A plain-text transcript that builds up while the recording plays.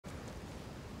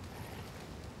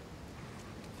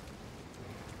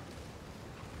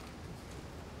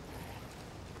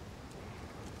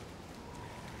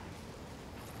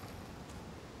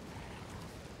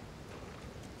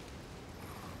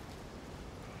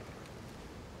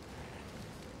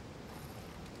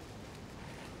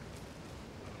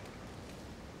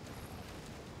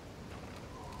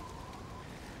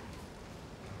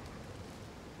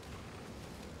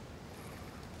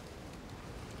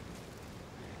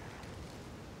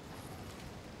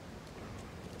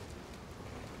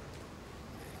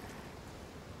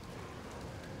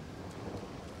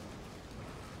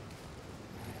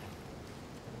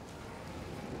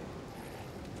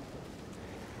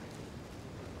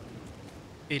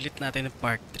Pilit natin ng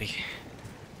part 3.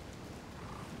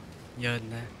 Yun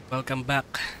na. Welcome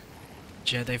back.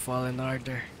 Jedi Fallen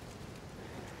Order.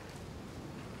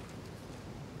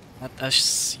 At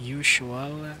as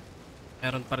usual,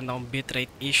 meron pa rin akong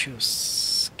bitrate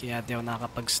issues. Kaya di ako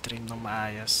nakakapag-stream ng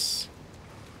maayos.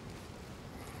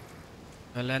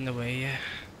 Well, anyway,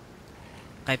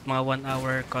 kahit mga 1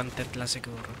 hour content lang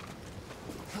siguro.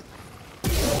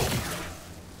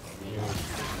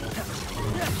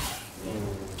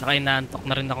 Tsaka inaantok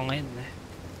na rin ako ngayon eh.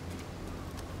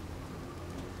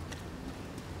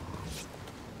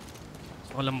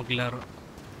 Gusto ko lang maglaro.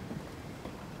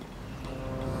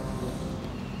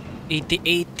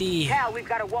 80-80.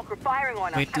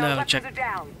 Wait lang, check.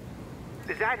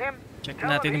 Check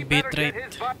natin yung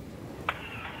bitrate.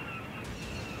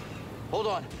 Hold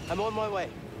on, I'm on my way.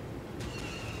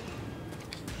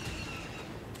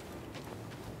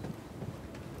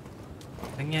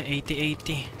 Ano nga,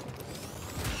 80-80.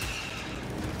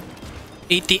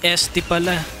 80 SD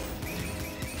pala.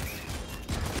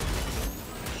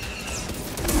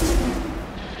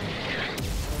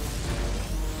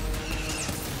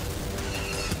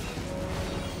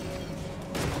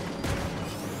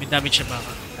 May damage siya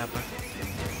baka. Dapat.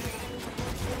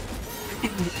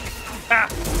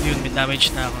 Yun, may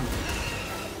damage na ako.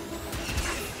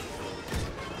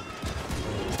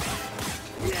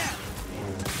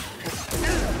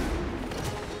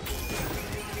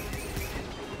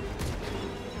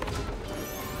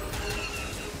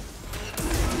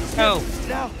 Oh!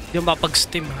 Di mo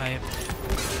mapag-steam, hayop.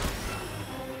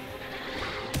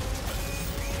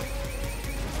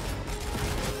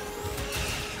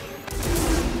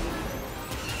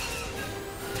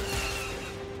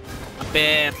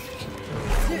 Kapit!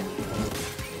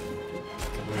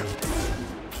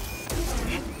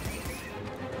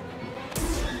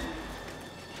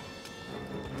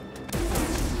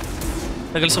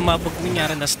 Tagal sumabog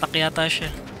nangyari, na-stuck yata siya.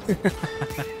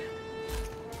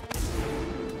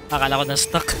 Akala ko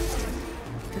na-stuck.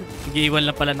 Nag-iiwan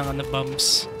lang pala ng ano,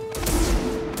 bombs.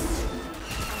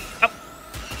 Up!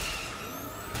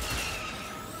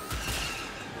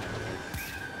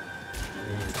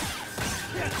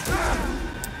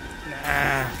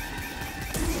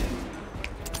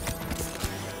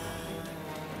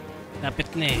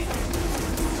 Lapit na eh.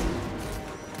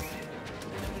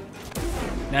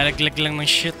 Nalaglag lang ng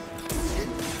shit.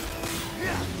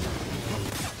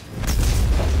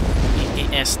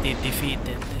 SD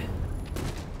defeated.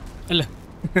 Ala.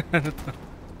 Ano to?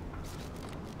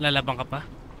 Lalabang ka pa?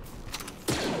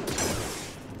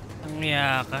 Ang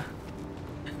iya ka.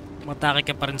 Matake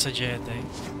ka pa rin sa Jedi.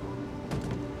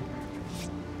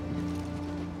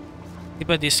 Di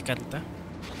ba discount ta?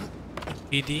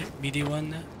 BD1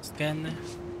 na? Scan na?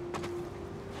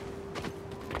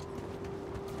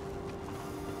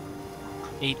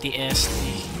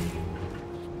 ATSD.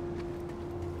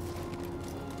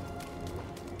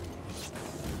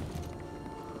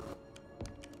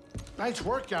 Nice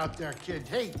work out there, kid.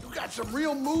 Hey, you got some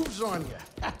real moves on you.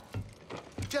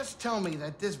 Just tell me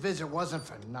that this visit wasn't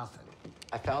for nothing.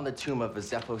 I found the tomb of a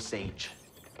Zepho sage.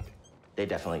 They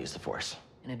definitely used the Force.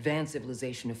 An advanced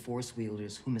civilization of Force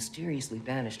wielders who mysteriously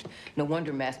vanished. No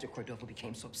wonder Master Cordova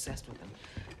became so obsessed with them.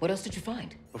 What else did you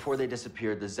find? Before they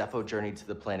disappeared, the Zepho journeyed to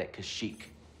the planet Kashyyyk.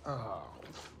 Oh.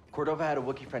 Cordova had a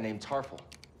Wookiee friend named Tarful.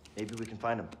 Maybe we can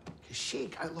find him.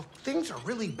 Kashyyyk, look, things are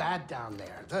really bad down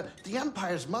there. The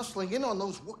Empire's muscling in on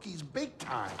those Wookiees big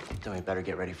time. Then we better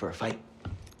get ready for a fight.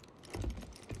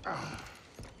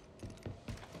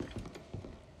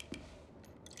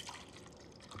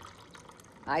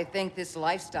 I think this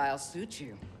lifestyle suits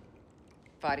you.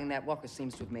 Fighting that walker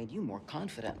seems to have made you more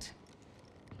confident.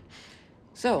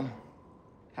 So,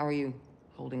 how are you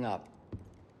holding up?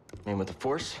 I mean, with the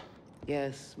Force?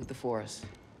 Yes, with the Force.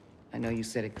 I know you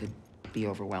said it could be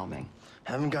overwhelming.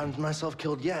 Haven't gotten myself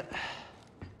killed yet.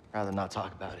 Rather not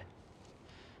talk about it.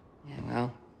 Yeah,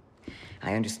 well,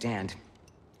 I understand.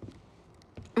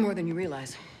 More than you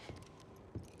realize.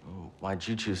 Why'd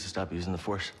you choose to stop using the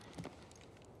Force?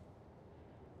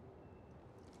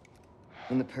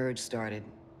 When the Purge started,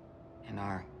 and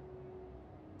our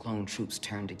clone troops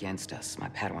turned against us, my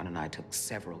Padawan and I took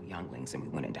several younglings and we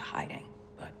went into hiding.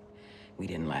 But we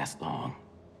didn't last long.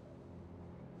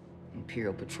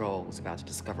 Imperial Patrol was about to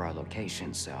discover our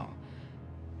location, so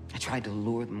I tried to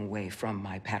lure them away from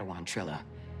my Padawan Trilla.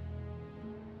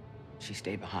 She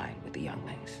stayed behind with the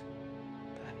younglings,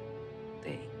 but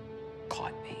they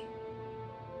caught me.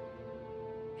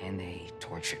 And they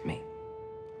tortured me.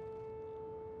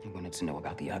 They wanted to know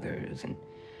about the others and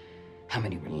how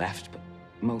many were left, but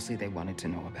mostly they wanted to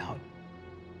know about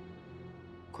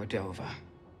Cordova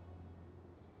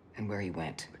and where he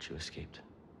went. But you escaped.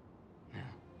 No,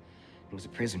 it was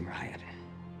a prison riot.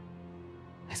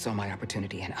 I saw my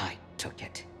opportunity and I took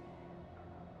it.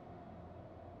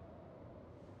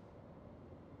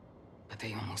 But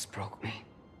they almost broke me.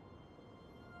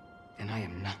 And I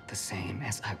am not the same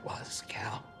as I was,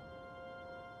 Cal.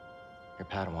 Your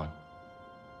Padawan.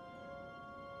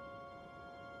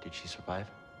 Did she survive?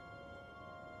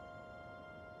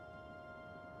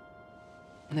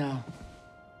 No.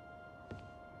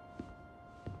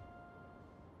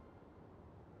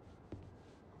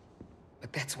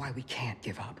 But that's why we can't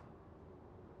give up.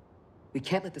 We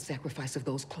can't let the sacrifice of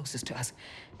those closest to us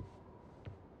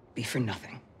be for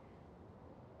nothing.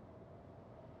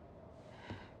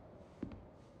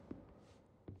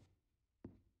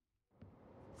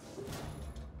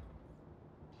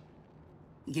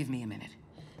 Give me a minute.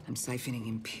 I'm siphoning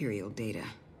Imperial data.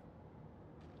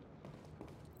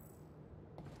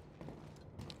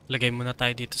 Lagay muna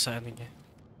tayo dito sa ano niya.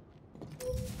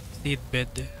 Seed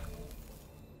bed.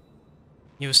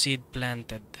 New seed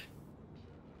planted.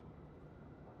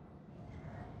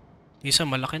 Isa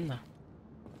malaki na.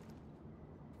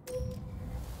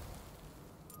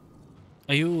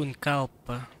 Ayun, Calp.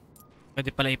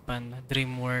 Pwede pala ipan.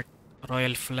 Dreamwork,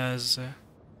 Royal Flaz,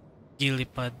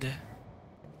 Gillipad.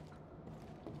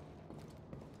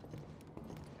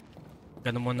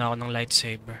 Ganun muna ako ng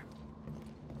lightsaber.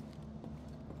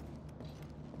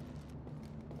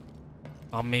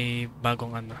 Baka may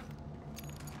bagong ano.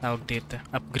 Tawag dito.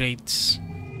 Upgrades.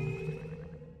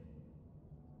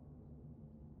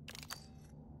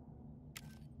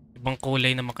 Ibang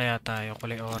kulay naman kaya tayo.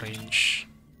 Kulay orange.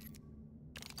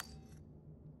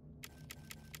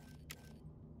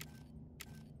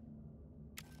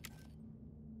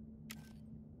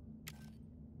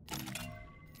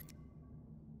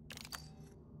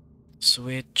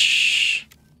 Switch.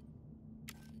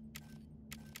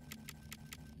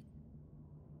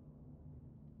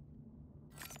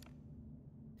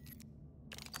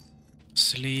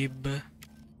 Sleeve.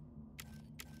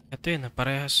 Ito yun,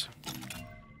 parehas.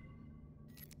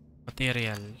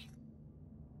 Material.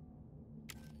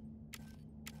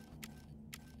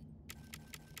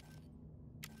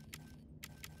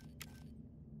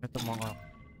 Ito mga.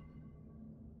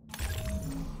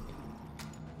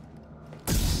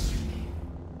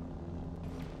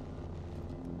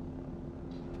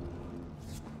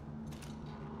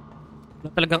 Wala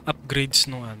talagang upgrades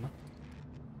nung ano.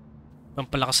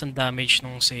 Pampalakas ang damage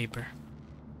nung saber.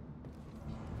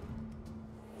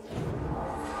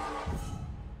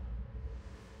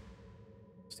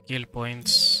 Skill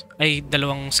points. Ay,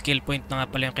 dalawang skill point na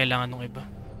nga pala yung kailangan ng iba.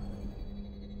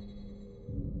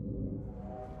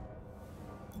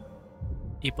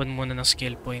 Ipon muna ng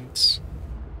skill points.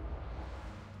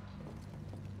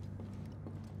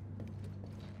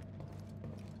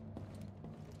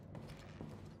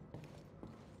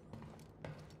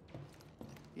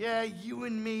 Yeah, you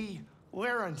and me,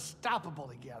 we're unstoppable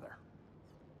together.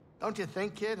 Don't you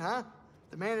think, kid, huh?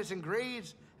 The man is in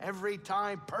grades, every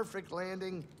time, perfect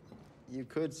landing. You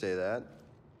could say that.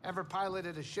 Ever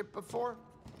piloted a ship before?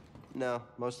 No,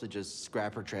 mostly just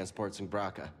scrapper transports in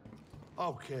Braca.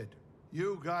 Oh, kid,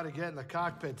 you gotta get in the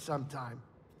cockpit sometime.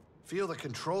 Feel the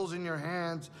controls in your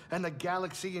hands and the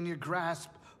galaxy in your grasp.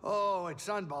 Oh, it's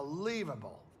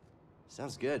unbelievable.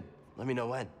 Sounds good. Let me know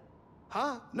when.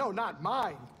 Huh? No, not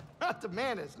mine. Not the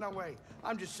Manus, no way.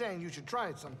 I'm just saying you should try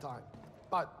it sometime.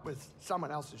 But with someone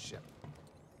else's ship.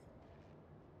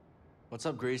 What's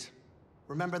up, Grease?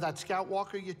 Remember that scout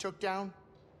walker you took down?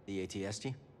 The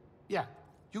ATST? Yeah.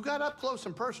 You got up close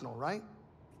and personal, right?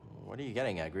 What are you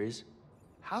getting at, Grease?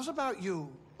 How's about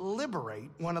you liberate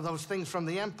one of those things from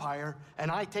the Empire and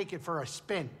I take it for a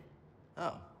spin?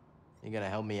 Oh. You gonna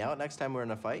help me out next time we're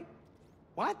in a fight?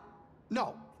 What?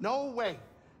 No. No way.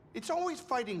 It's always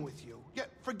fighting with you.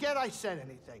 Forget I said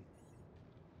anything.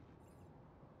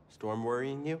 Storm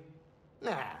worrying you?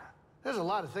 Nah. There's a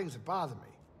lot of things that bother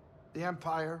me. The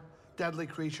Empire, deadly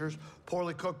creatures,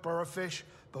 poorly cooked burrowfish.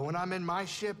 But when I'm in my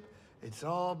ship, it's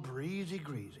all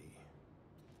breezy-greasy.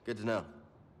 Good to know.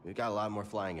 We've got a lot more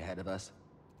flying ahead of us.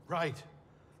 Right.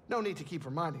 No need to keep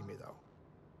reminding me, though.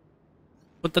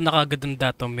 Punta na kagad ng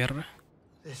Datomir.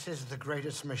 This is the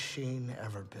greatest machine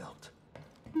ever built.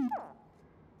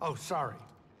 Oh, sorry.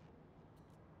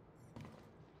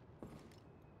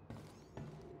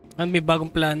 May bagong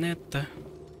planet.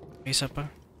 May isa pa.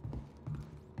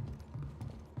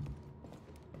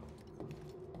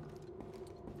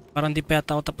 Parang di pa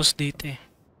yata ako tapos dito eh.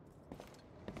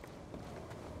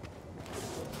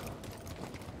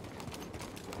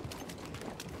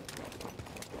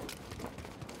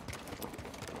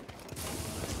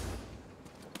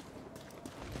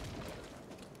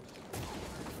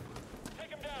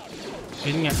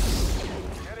 Yun nga.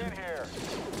 Get in here.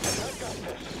 I got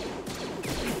this.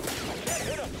 I can't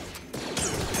hit him.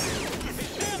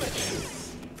 He's damaged.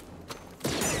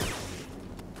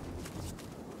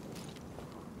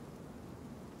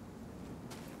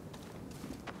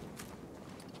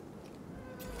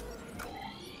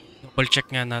 Double check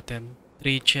nga natin.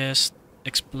 3 chests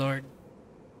explored.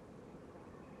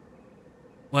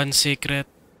 1 secret.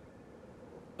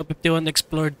 51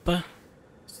 explored pa.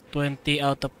 20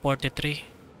 out of 43.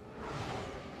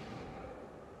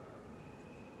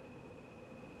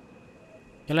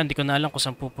 Kailan, di ko na alam kung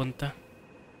saan pupunta.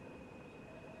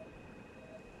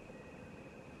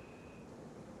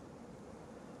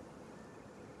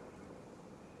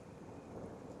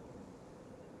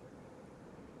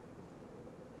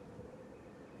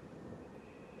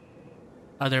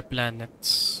 Other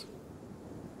planets.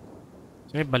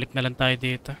 Sige, balik na lang tayo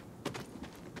dito.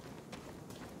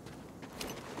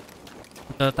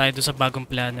 Punta tayo doon sa bagong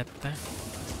planet.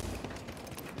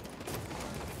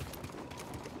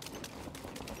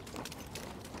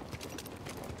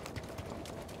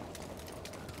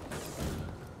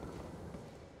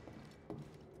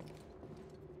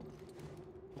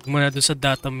 Huwag muna doon sa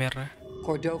datamir.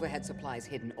 Cordova had supplies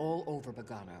hidden all over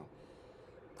Bogano.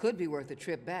 Could be worth a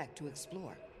trip back to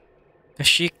explore.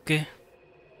 Kashyyyk.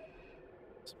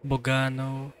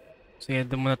 Bogano. Sige,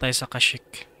 doon muna tayo sa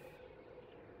Kashyyyk.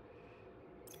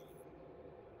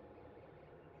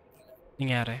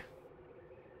 Nangyari.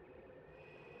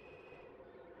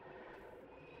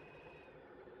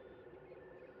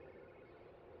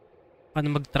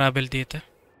 Paano mag-travel dito?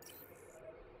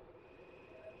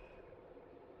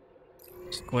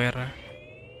 Square.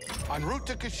 En route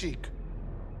to Kashyyyk.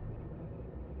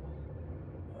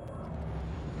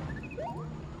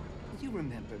 You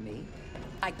remember me?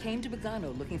 I came to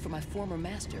Bogano looking for my former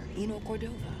master, Eno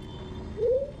Cordova.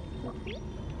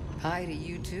 Hi to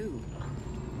you too.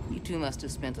 You two must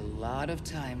have spent a lot of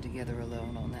time together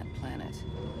alone on that planet.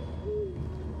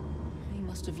 You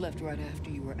must have left right after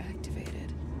you were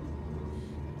activated.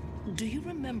 Do you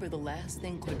remember the last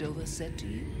thing Cordova said to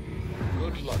you?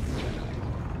 Good luck, Jedi.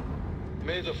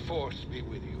 May the Force be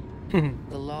with you.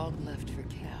 The log left for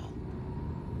Cal.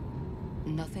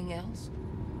 Nothing else?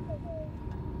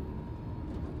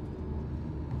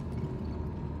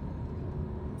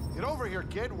 Get over here,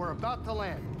 kid. We're about to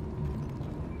land.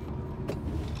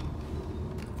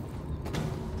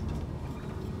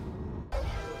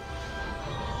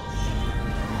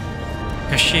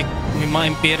 Kashyyyk. May mga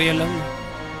Imperial lang.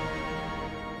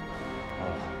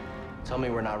 Tell me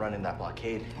we're not running that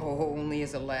blockade. Oh, only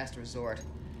as a last resort.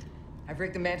 I've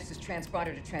rigged the Mantis'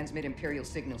 transponder to transmit Imperial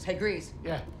signals. Hey, Grease.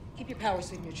 Yeah, Keep your power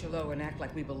signature low and act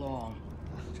like we belong.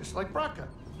 just like Braca.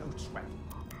 No sweat.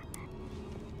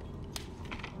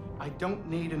 I don't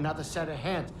need another set of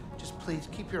hands. Just please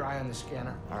keep your eye on the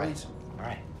scanner. All right. Please. All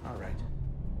right. All right.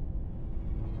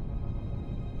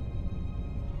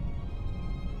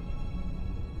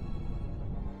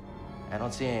 I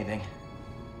don't see anything.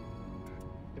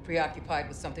 You're preoccupied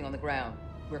with something on the ground.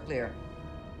 We're clear.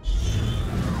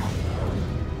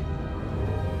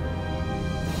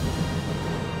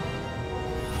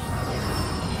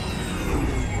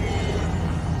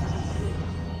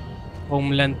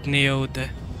 Homeland ni Yoda.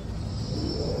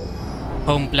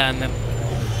 Home planet.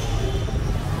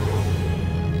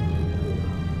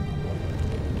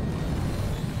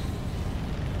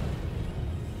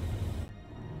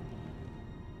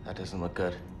 That doesn't look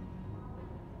good.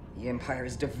 The Empire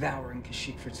is devouring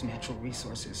Kashyyyk for its natural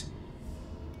resources.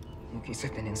 Wookiees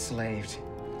have been enslaved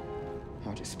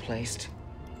or displaced.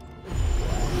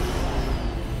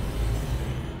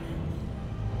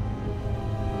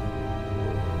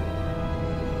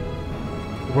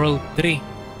 World 3.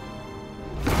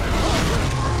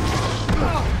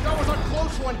 That was a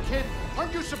close one, kid.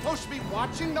 Aren't you supposed to be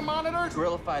watching the monitors?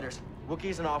 Guerrilla fighters,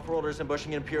 Wookiees and off-worlders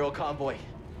ambushing an Imperial convoy.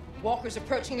 Walkers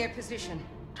approaching their position.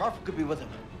 Tarful could be with him.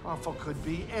 Awful could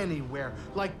be anywhere,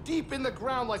 like deep in the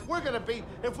ground, like we're gonna be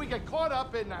if we get caught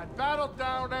up in that battle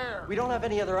down there. We don't have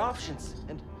any other options,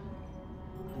 and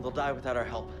they'll die without our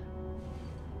help.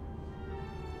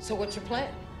 So what's your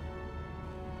plan?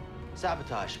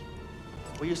 Sabotage.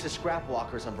 We used to scrap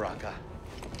walkers on Braca.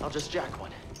 I'll just jack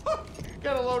one.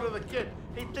 Get a load of the kid.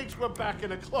 He thinks we're back in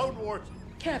the Clone Wars.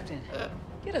 Captain,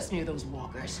 get us near those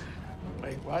walkers.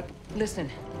 Wait, what? Listen,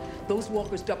 those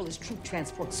walkers double as troop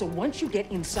transport, so once you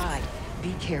get inside,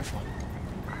 be careful.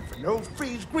 For no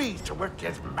freeze grease to work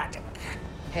his magic.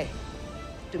 Hey,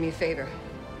 do me a favor.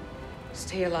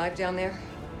 Stay alive down there.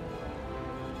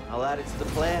 I'll add it to the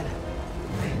plan.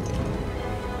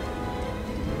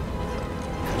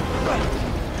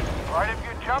 Right of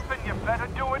you, jumping, you better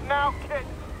do it now, kid.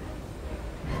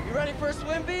 You ready for a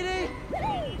swim, BD?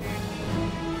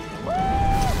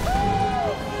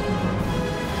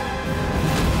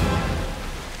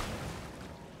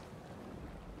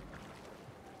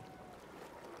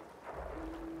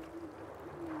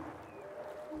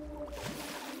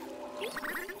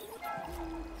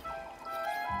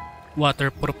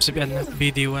 Waterproof si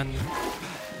BD1.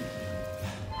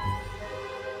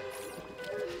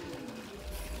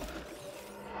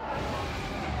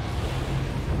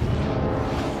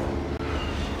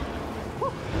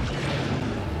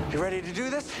 You ready to do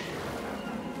this?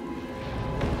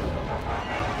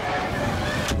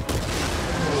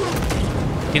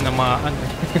 Tinamaan.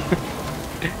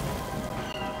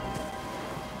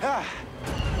 Ah.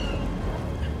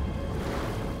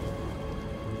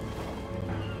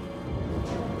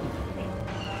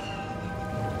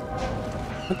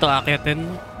 Ito akitin.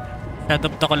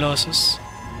 Shadow of the Colossus.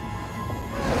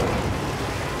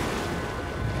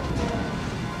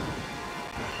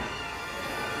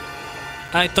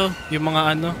 Ito. Yung mga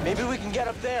ano. Maybe we can get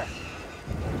up there.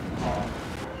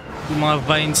 Yung mga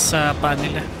vines sa paa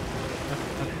nila.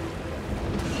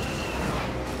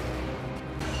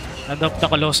 Shadow of the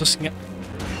Colossus nga.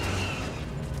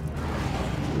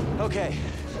 Okay.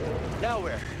 Now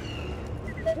where?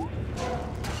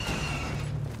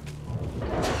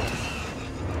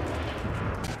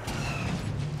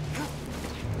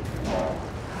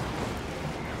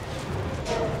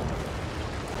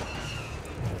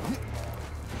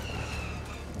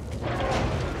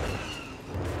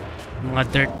 Mga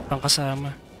dirt pang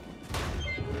kasama.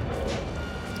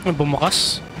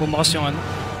 Bumukas. Bumukas yung ano.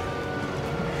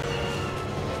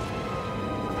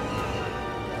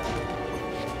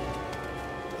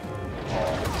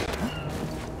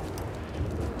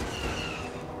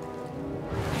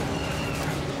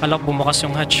 Kala ko bumukas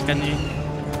yung hatch kanina.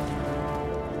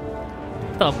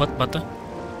 Ito, abot ba to?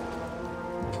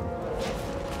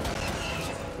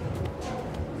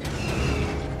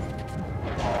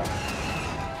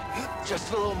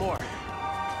 Just a little more.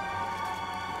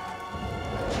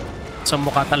 Sa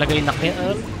mukha talaga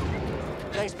inakyat.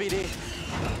 Thanks, BD.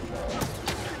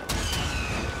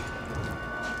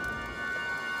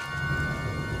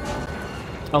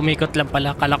 Umikot lang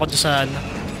pala. Kala ko doon sa ano.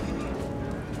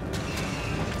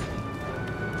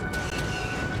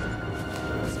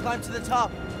 Let's climb to the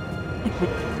top.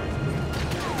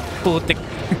 Putik.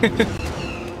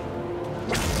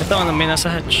 Ito ano, may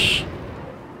nasa hatch.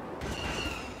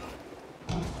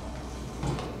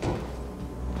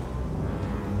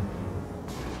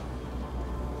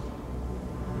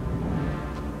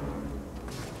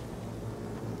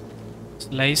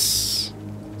 Slice.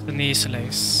 Ito ni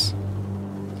slice.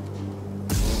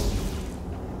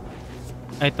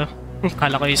 Ay, ito.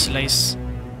 Kala ko yung slice.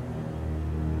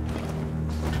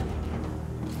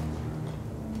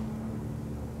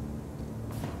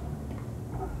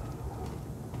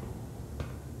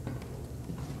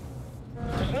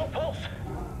 There's no pulse.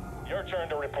 Your turn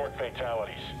to report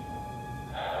fatalities.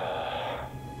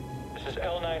 This is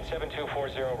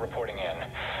L97240 reporting in.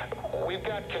 We've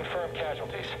got confirmed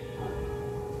casualties.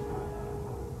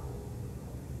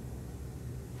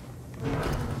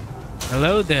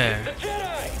 Hello there. The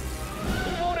Jedi!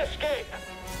 You won't escape!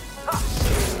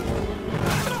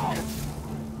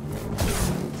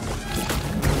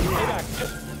 Stay back.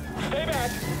 Just stay back.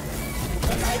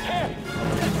 I can't.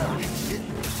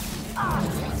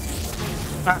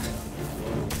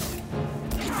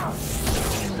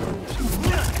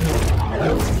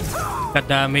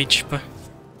 Ka-damage pa.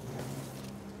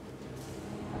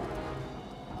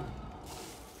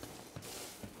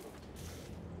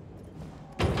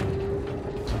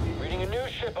 Reading a new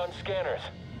ship on scanners.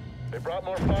 They brought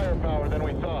more firepower than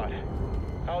we thought.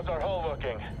 How's our hull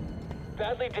looking?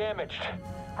 Badly damaged.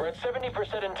 We're at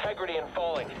 70% integrity and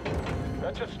falling.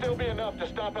 That should still be enough to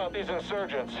stop out these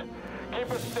insurgents.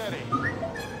 Keep us steady.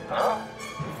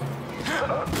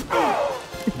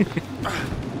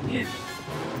 It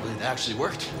actually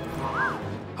worked.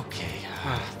 Okay.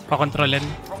 Pakontrolin.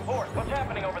 Report. What's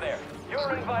happening over there?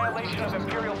 You're in violation of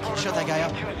Imperial Protocol Shut that guy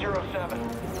up. 207.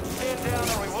 Stand down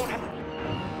or we won't have...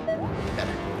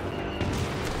 Better.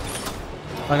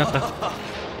 Ano to?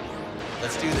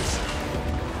 Let's do this.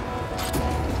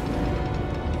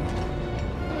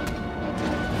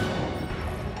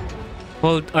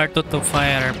 Hold R2 to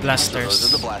fire So those are blasters.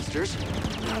 the blasters.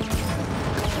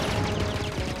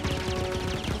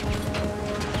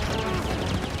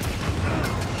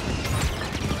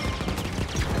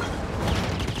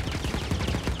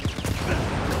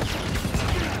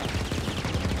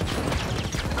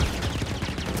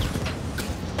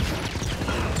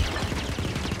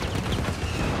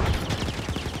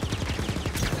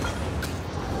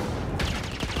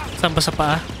 Saan ba sa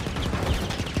paa?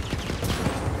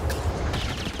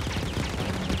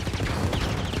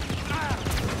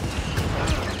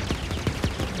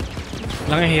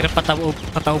 Lang hirap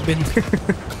pataubin.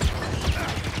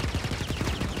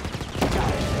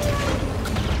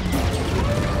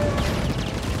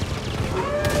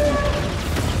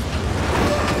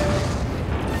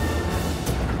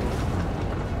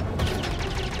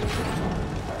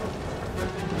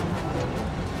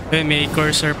 May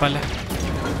cursor pala.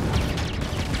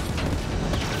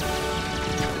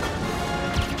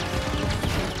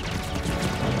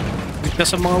 Bigla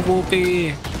sa mga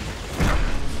buki.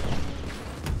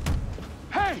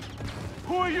 Hey!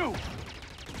 Who are you?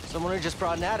 Someone who just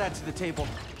brought an AT-AT to the table.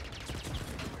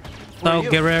 So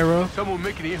Guerrero. Someone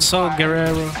making the So Empire.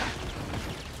 Guerrero.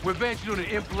 We're advancing on an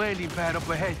imp landing pad up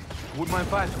ahead. Wouldn't mind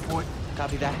fire support.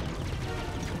 Copy that.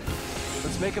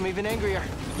 Let's make them even angrier.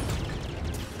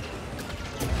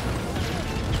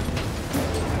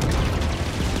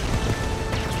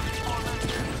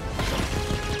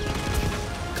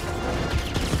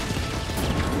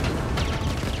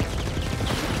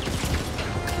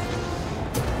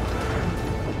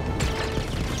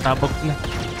 Tabog na.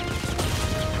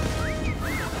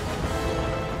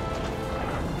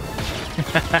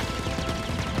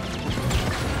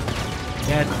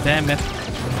 God damn it.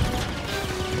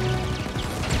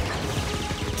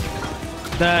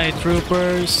 Die,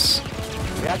 troopers.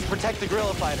 We have to protect the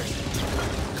guerrilla fighters.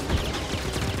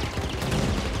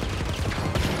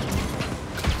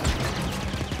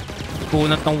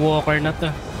 Punat ng walker na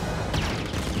to.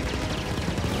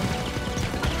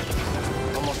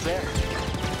 Almost there.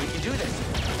 We can do this.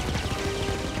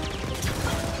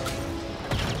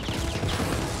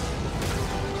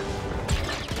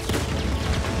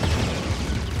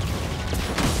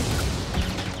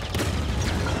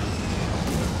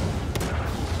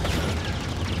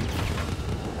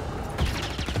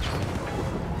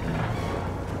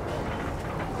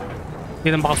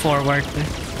 Hindi na maka-forward eh.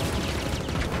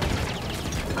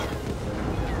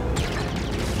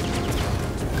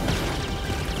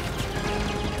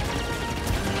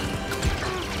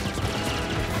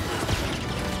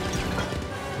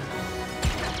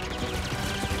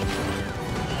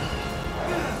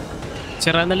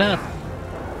 Sira na lahat.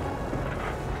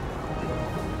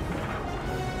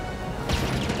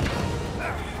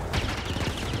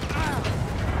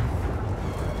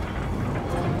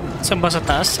 Saan ba sa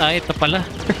taas? Ah, ito pala.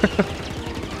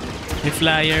 May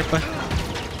flyer pa.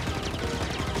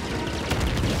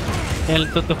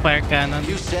 L2 to fire cannon.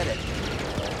 You said it.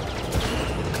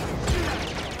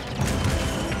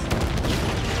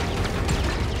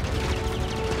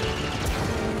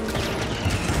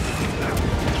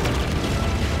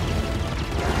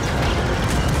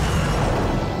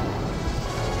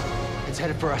 It's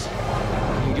headed for us.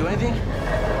 Can you do anything?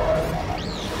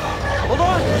 Hold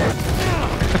on!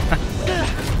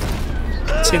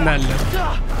 Sinalo.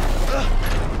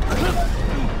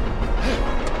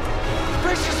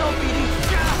 Brace yourself, BD!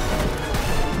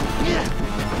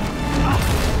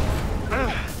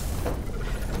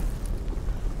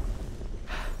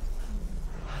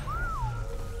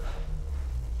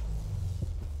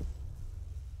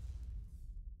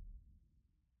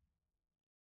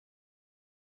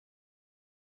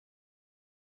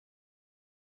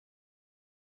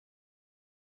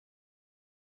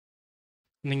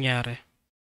 Nangyari.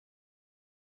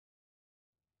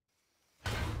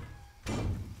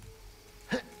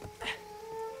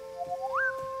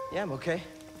 Yeah, I'm okay.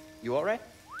 You all right?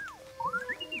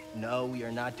 No, we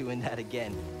are not doing that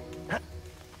again.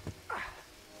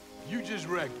 You just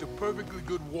wrecked a perfectly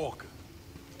good walker.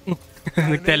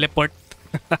 Nag-teleport.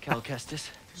 Cal Kestis,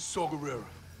 Saw Guerrero.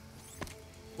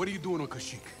 What are you doing on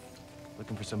Kashyyyk?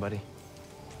 looking for somebody.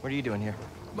 What are you doing here?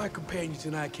 My companions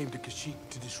and I came to Kashyyyk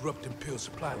to disrupt Imperial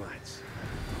supply lines.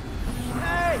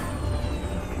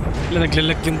 Wala,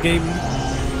 naglalag yung game.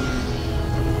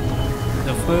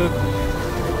 The fuck?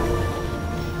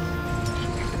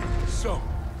 So,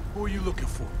 who are you looking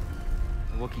for?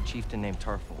 A Wookiee chieftain named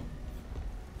Tarful.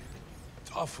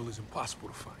 Tarful is impossible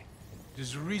to find.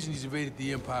 There's a reason he's evaded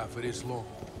the Empire for this long.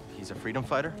 He's a freedom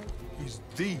fighter? He's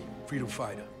the freedom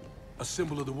fighter, a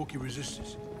symbol of the Wookiee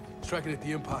resistance, striking at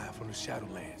the Empire from the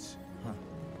Shadowlands.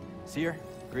 Seer,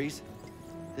 Grease,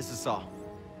 this is Saul.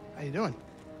 How you doing?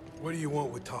 What do you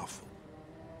want with Tarful?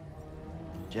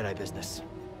 Jedi business.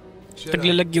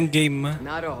 Naglalag yung game, ha?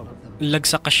 Not all of them. Lag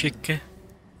sa Kashyyyk. You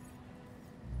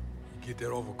get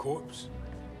that off a corpse?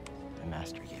 The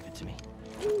master gave it to me.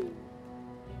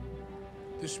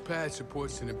 This pad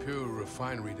supports an Imperial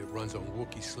refinery that runs on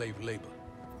Wookiee slave labor.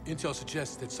 Intel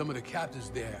suggests that some of the captives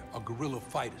there are guerrilla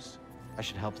fighters. I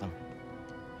should help them.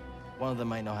 One of them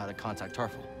might know how to contact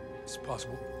Tarful. It's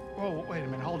possible. Oh, wait a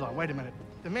minute, hold on, wait a minute.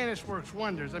 The Mantis works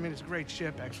wonders. I mean, it's a great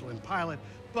ship, excellent pilot,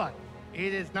 but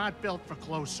it is not built for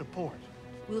close support.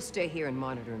 We'll stay here and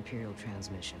monitor Imperial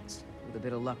transmissions. With a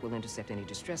bit of luck, we'll intercept any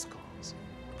distress calls.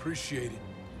 Appreciate it.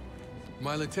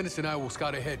 My lieutenants and I will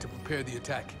scout ahead to prepare the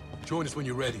attack. Join us when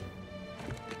you're ready.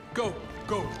 Go!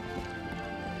 Go!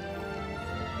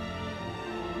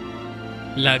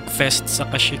 Lag fest sa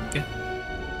Kashyyyk.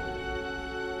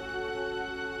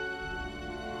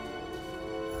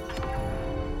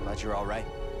 Glad you're all right.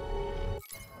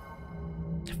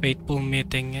 Fateful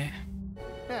meeting eh.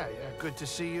 Yeah, good to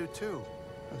see you too.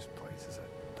 This place is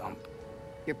a dump.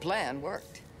 Your plan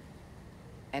worked.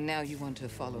 And now you want to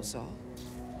follow Saul?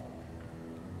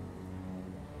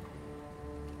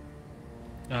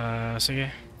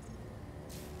 Sige.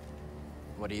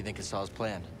 What do you think is Saul's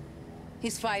plan?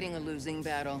 He's fighting a losing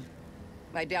battle.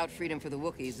 I doubt freedom for the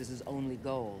Wookiees is his only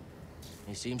goal.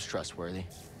 He seems trustworthy.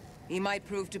 He might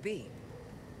prove to be.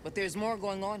 But there's more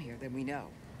going on here than we know.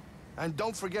 And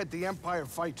don't forget the Empire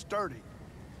fights dirty.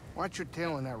 Watch your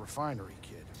tail in that refinery,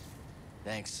 kid.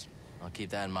 Thanks. I'll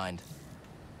keep that in mind.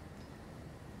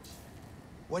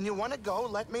 When you want to go,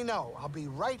 let me know. I'll be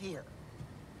right here.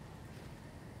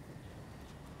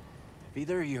 Have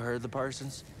either of you heard the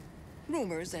Parsons?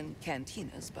 Rumors and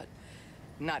cantinas, but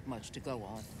not much to go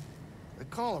on. They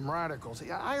call them radicals.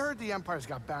 Yeah, I heard the Empire's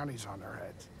got bounties on their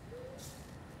heads.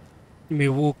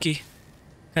 Milwaukee.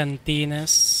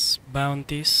 Cantinas.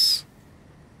 Bounties.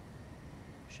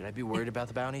 Should I be worried about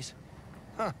the bounties?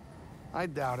 Huh. I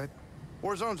doubt it.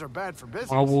 War zones are bad for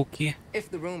business. Mga Wookie. If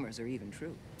the rumors are even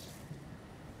true.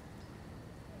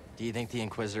 Do you think the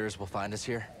Inquisitors will find us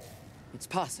here? It's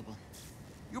possible.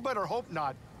 You better hope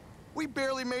not. We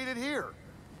barely made it here.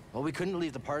 Well, we couldn't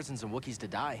leave the Parsons and Wookiees to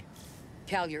die.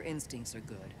 Cal, your instincts are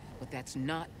good, but that's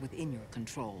not within your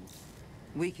control.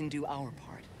 We can do our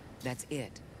part. That's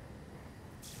it.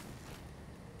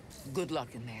 Good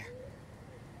luck in there.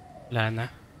 Wala na.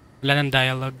 Wala ng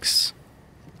dialogues.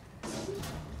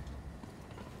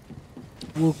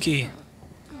 Wookie.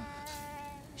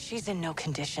 She's in no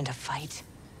condition to fight.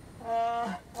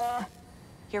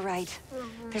 You're right.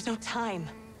 There's no time.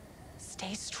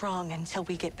 Stay strong until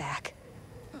we get back.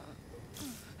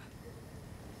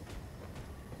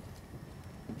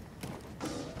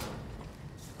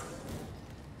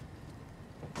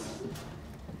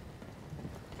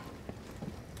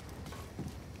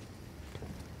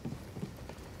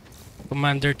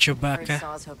 Commander Heard Chewbacca.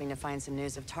 Saw's hoping to find some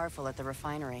news of Tarful at the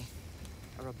refinery.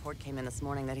 A report came in this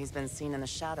morning that he's been seen in the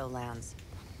Shadowlands.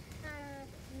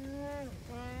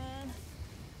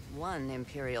 One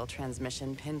Imperial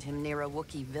transmission pinned him near a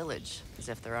Wookiee village, as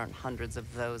if there aren't hundreds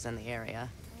of those in the area.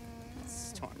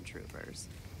 Stormtroopers.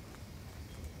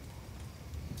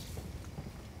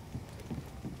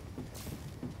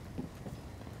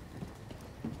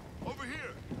 Over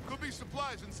here! Could be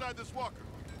supplies inside this walker.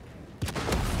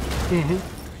 Are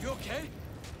you okay?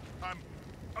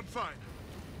 I'm fine.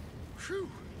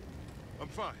 Phew. I'm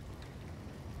fine.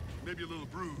 Maybe a little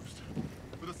bruised,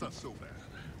 but it's not so bad.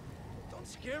 Don't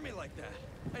scare me like that.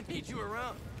 I need you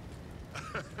around.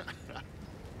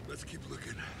 Let's keep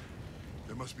looking.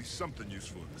 There must be something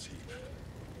useful in this heap.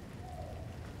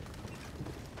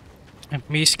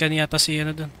 Miss ka niya si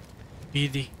ano dun.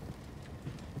 BD.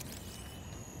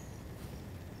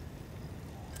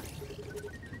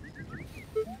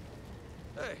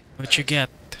 Hey. What you get?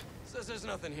 Says there's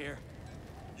nothing here.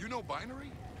 You know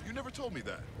binary? You never told me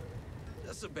that.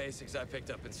 Just the basics I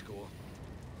picked up in school.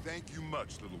 Thank you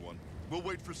much, little one. We'll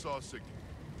wait for Saw's signal.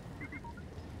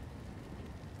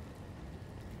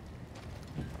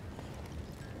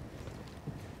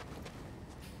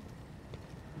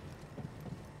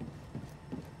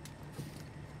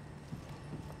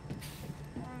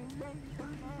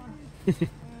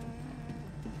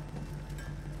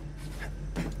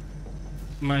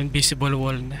 Mga invisible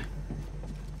wall na.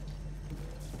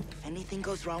 If anything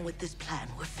goes wrong with this plan,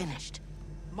 we're finished.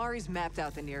 Mari's mapped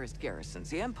out the nearest garrisons.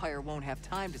 The Empire won't have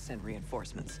time to send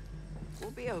reinforcements.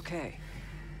 We'll be okay.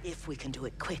 If we can do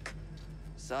it quick.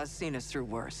 Saw's seen us through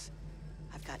worse.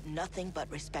 I've got nothing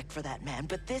but respect for that man,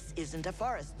 but this isn't a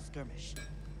forest skirmish.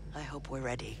 I hope we're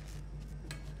ready.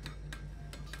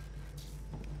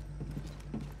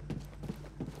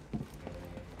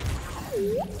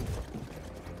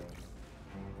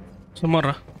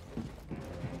 Sumara.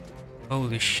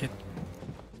 Holy shit.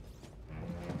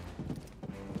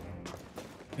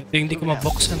 Ito hindi ko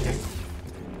mabuksan eh.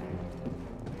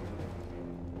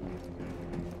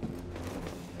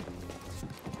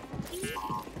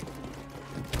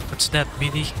 What's that,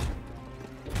 BD?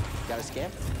 Got a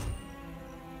scan?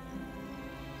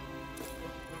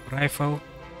 Rifle.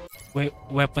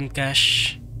 Weapon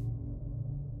cache.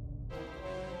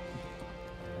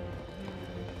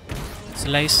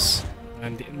 Slice.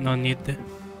 No need.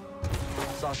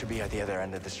 Saw should be at the other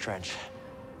end of this trench.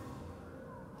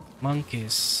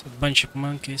 Monkeys. A bunch of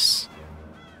monkeys.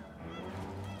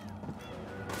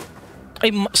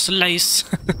 Ay, slice!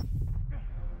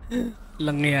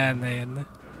 Lang yan na yan.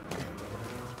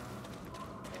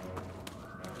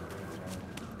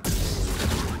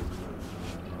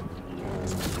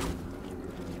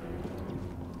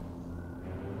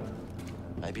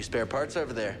 Might be spare parts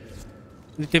over there.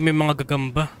 Dito may mga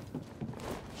gagamba.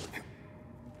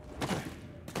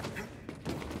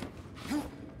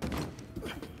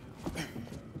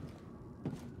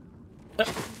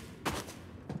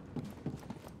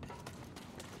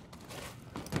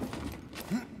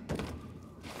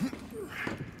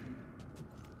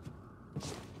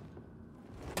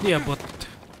 Di abot.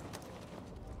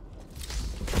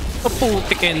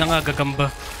 Puti kayo na nga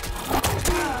gagamba.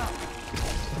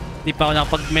 Di pa ako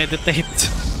nakapag-meditate.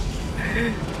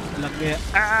 Lagi.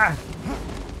 Ah!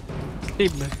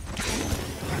 Stim.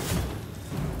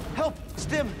 Help!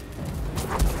 Stim!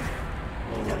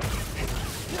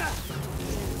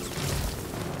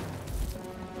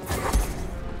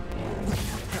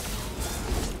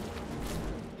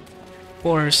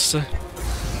 Force.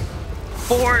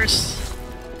 Force!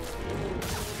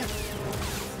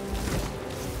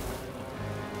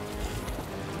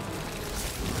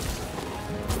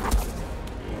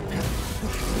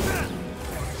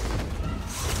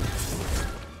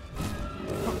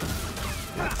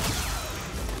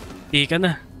 Di ka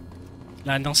na.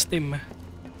 Wala nang Steam.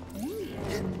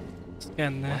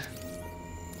 Scan na.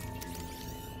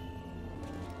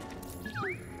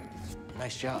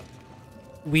 Nice job.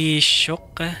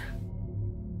 Wishok.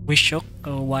 Wishok?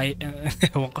 Y?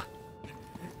 Ewan ko.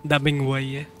 Daming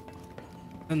Y eh.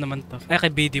 Ano naman to? Ay,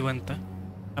 kay BD1 to.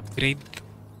 Upgrade.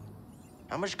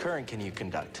 How much current can you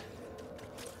conduct?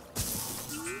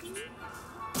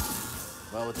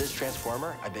 Well, with this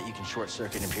transformer, I bet you can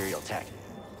short-circuit Imperial tech.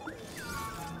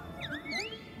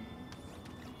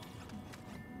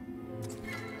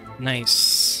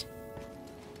 Nice.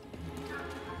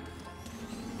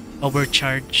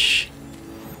 Overcharge.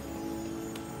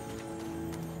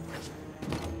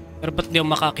 Pero ba't di ako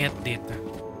makakit dito?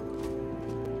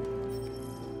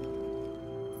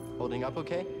 Holding up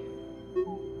okay?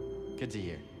 Good to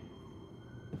hear.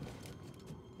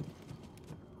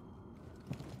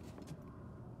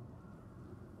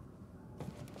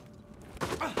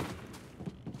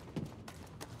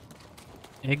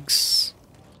 Eggs.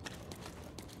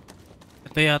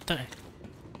 Ito yata eh.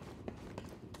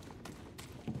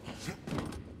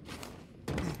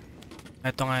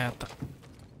 Ito nga yata.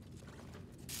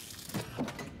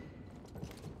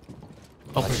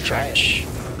 Overcharge.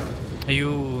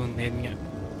 Ayun, yun nga.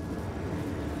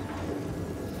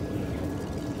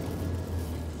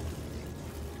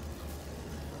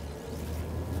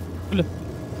 Wala.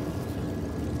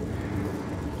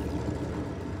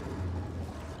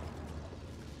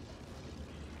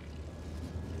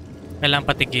 Kailangan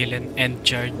patigilin. End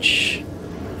charge.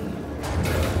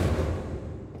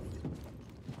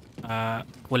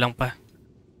 Kulang pa.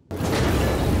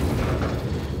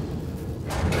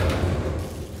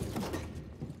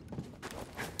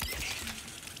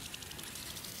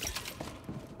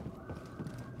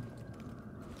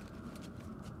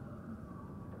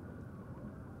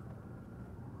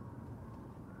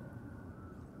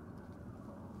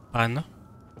 Paano?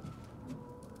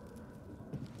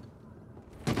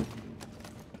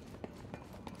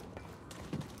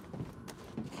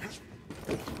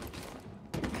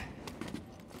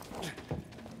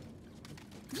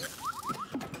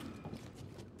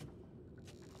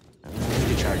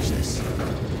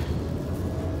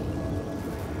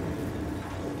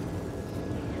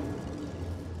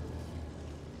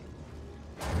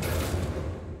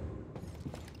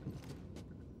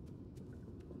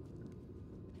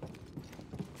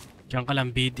 Diyan ka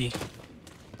lang, BD.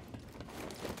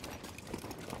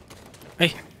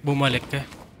 Ay, bumalik ka.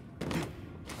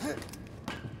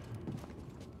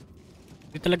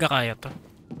 Hindi talaga kaya to.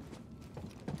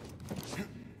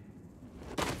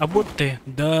 Abot eh.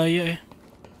 Daya eh.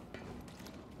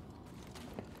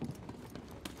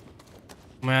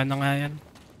 Maya na nga yan.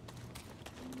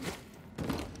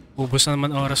 Ubus na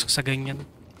naman oras ko sa ganyan.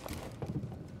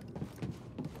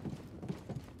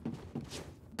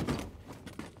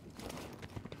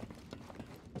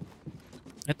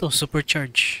 Ito,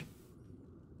 supercharge.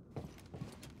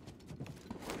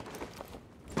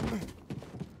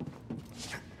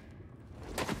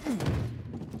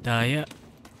 Daya.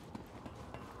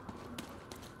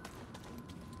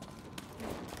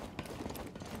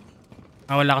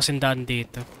 Wala kasing daan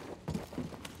dito.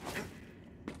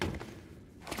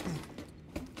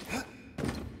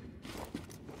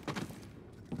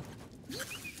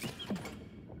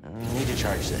 I need to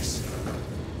charge this.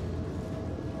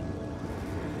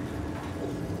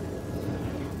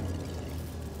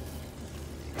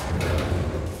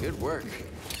 Good work.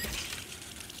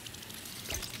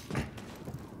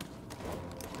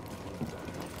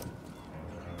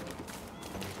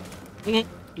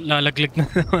 Lalaglag na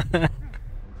naman.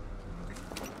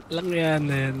 Lang yan.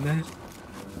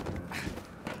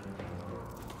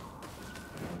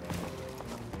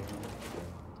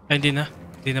 Ay, hindi na.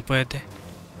 Hindi na pwede.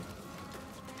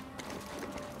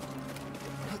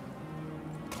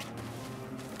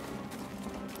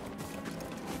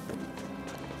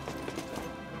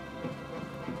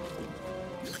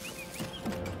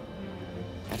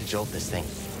 Had to jolt this thing.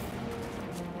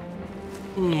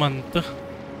 Ano naman to?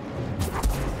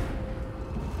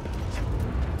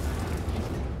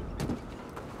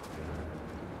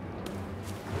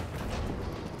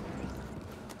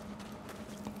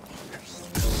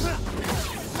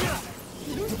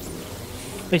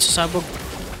 Ay, sasabog.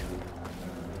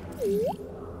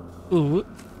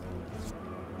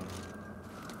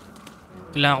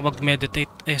 Kailangan ko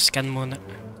mag-meditate. Scan muna.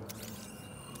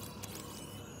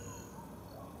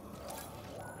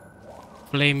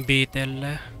 Flame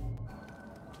beetle.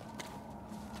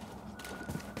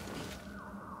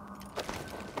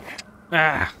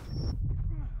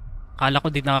 Akala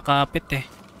ko di nakakapit eh.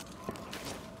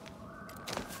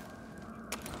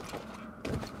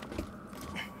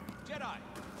 Jedi,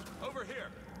 over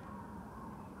here.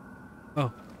 Oh,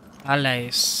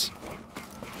 allies.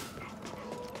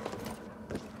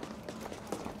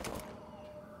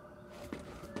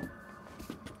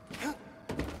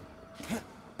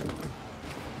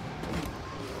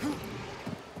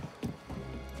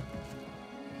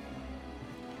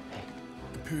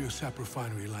 Imperial Sap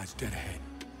Refinery lies dead ahead.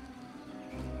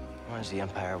 What does the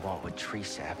Empire want with tree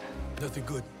sap? Nothing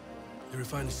good. They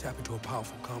refine the sap into a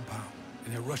powerful compound,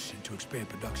 and they're rushing to expand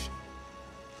production.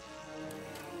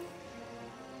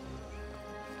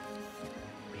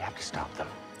 We have to stop them.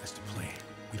 That's the plan.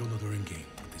 We don't know their end game,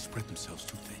 but they spread themselves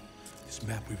too thin. This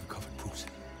map we've recovered proves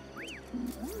it.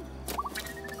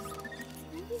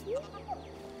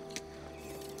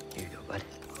 Here you go, bud.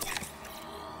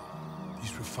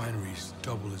 These refineries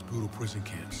double as brutal prison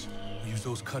camps. We use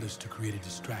those cutters to create a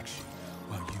distraction,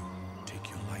 while you take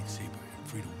your lightsaber and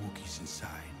free the Wookiees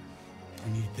inside.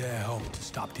 We need their help to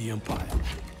stop the Empire.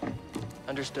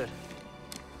 Understood.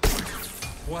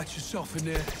 Watch yourself in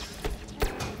there.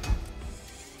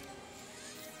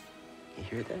 You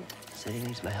hear that? Said he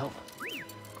needs my help.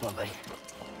 Come on, buddy.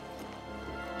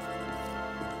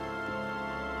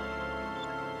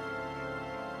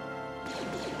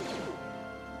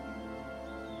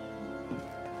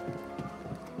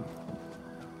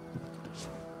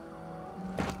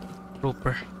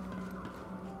 Trooper.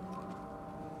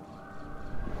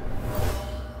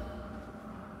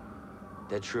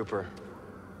 Dead trooper.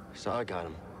 Saw I got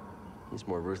him. He's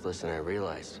more ruthless than I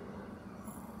realized.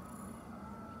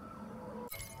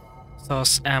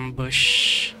 Sauce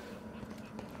ambush.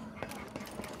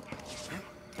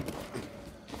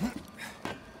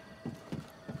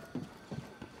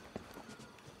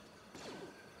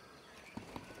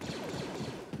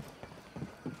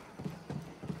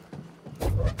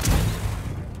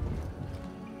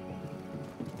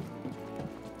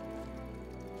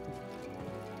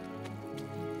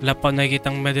 Wala pa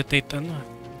nakikitang meditate ano.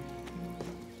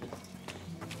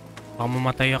 Baka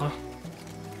mamatay ako.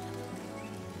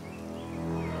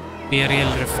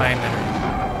 Imperial Refinery.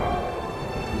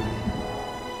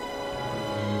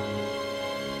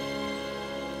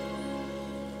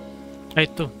 Ay,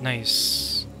 ito. Nice.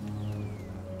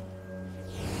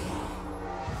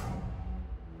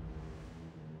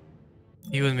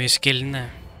 Yun, may skill na.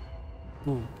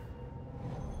 Ooh.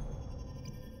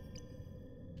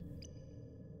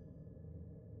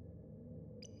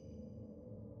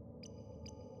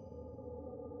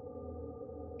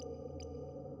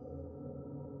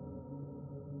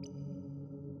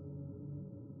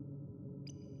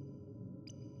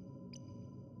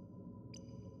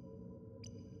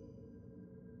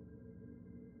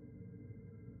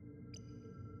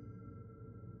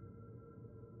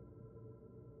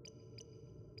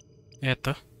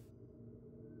 Eto.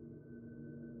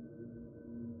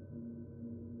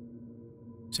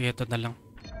 Sige, ito na lang.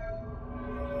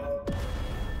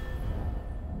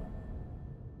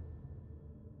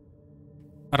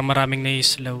 Para maraming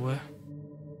nai-slow ah.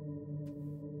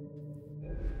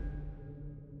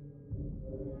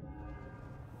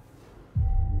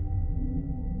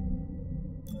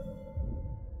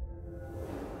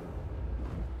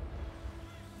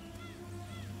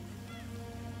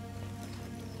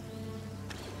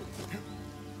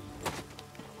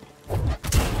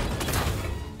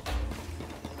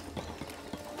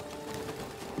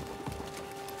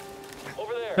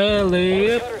 there. Philip. All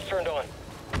the cutters turned on.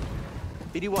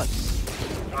 BD1.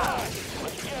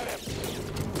 Let's get him.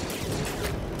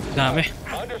 Dami.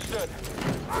 Understood.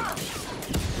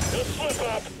 He'll slip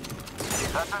up.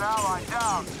 That's an ally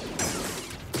down.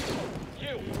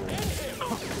 You and him.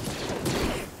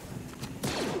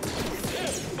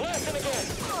 Him, blasting again.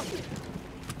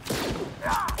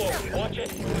 Oh, watch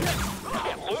it.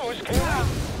 Can't lose, can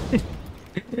we?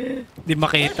 Di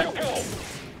makita. Where'd you go?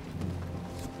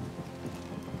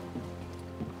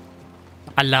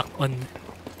 Naka-lock on.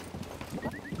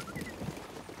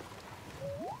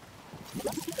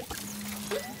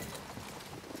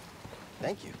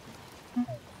 Thank you.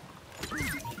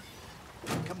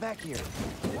 Come back here.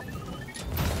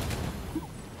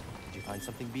 Did you find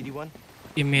something, BD1?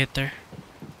 Emitter.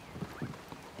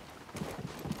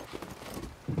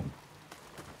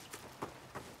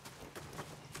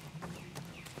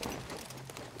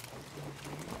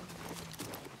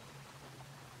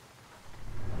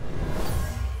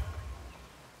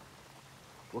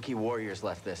 Wookiee warriors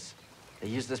left this. They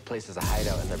used this place as a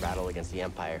hideout in their battle against the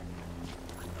Empire.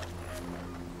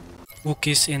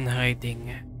 Wookiees in hiding.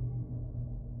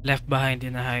 Left behind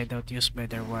in a hideout used by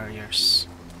their warriors.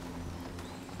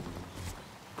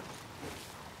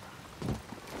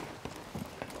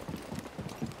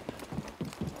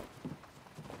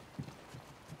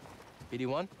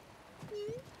 BD1?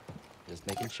 Just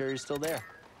making sure you're still there.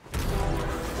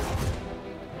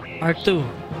 R2.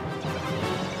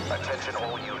 Attention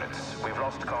all units. We've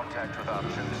lost contact with our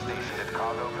ship stationed at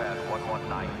cargo pad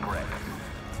 119 Greg.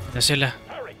 Na sila.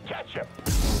 Hurry, catch him.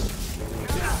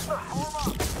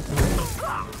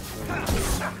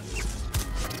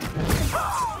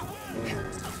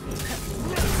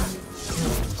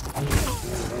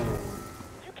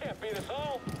 You can't beat us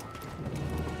all.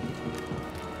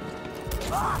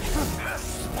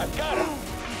 I've got him.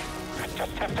 I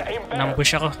just have to aim better.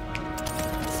 Nambush ako.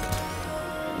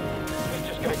 He's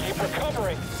just gonna keep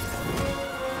recovering.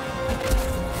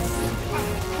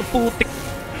 Putik.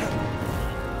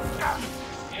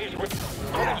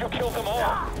 How did you kill them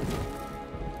all?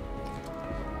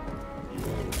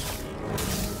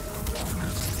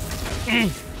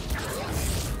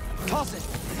 Toss it!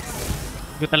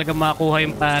 Hindi ko talaga makakuha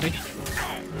yung pare.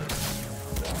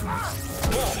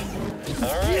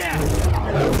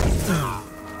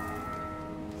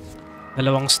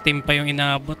 Dalawang steam pa yung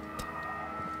inaabot.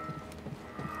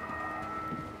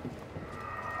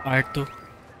 R2.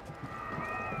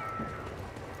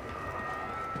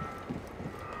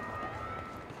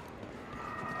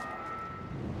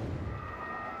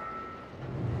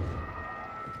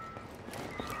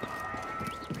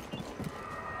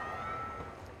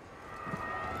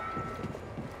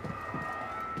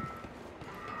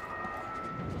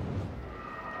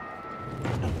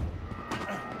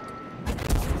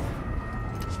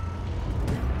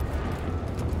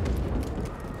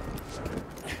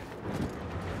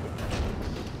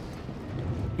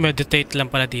 Meditate lang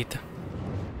pala dito.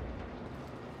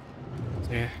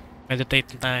 Sige,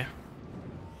 meditate lang tayo.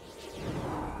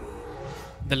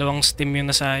 Dalawang steam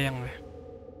yung nasayang eh.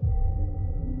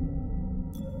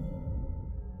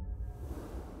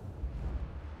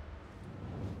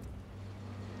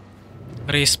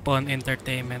 Respawn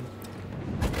Entertainment.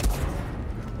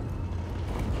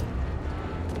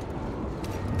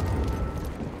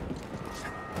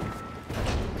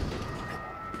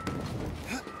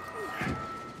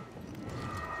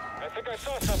 I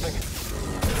saw something.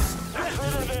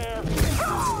 Intruder there.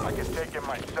 I can take him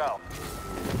myself.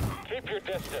 Keep your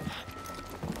distance.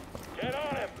 Get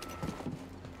on him.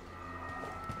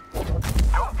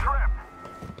 Don't trip!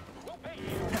 We'll beat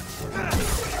you.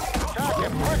 Attack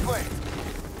him quickly!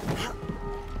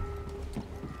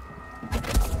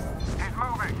 He's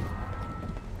moving!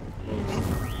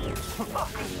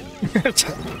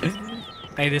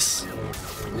 Try this.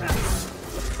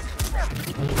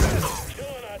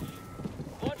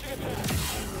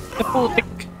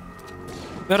 Putik.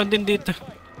 Meron din dito.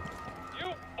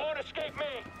 You won't escape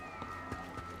me.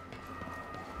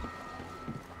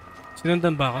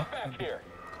 Sinundan ba ako? Back here.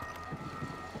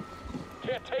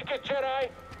 Can't take it,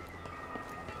 Jedi.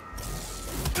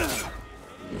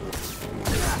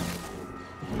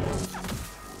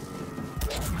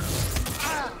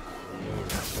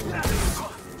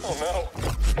 Oh no.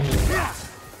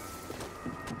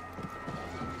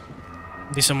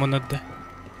 Hindi sumunod eh.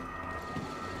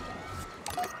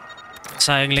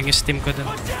 Sayang lang yung steam ko dun.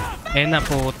 Eh na,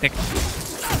 putik.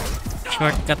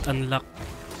 Shortcut unlock.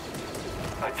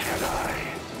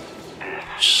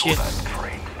 Shit. I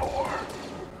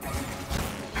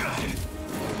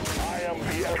am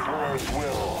the Emperor's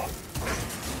will.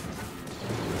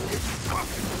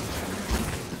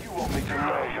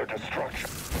 delay your destruction.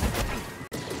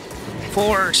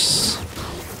 Force.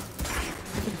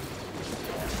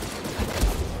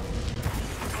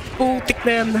 Putik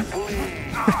na yan.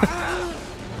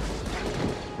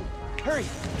 Hurry!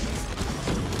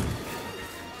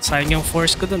 Sayang yung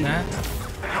force ko dun, ha?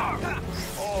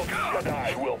 All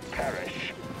Jedi will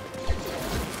perish.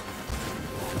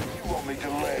 You only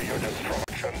delay your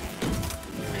destruction.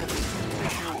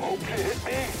 You hope to hit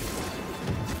me?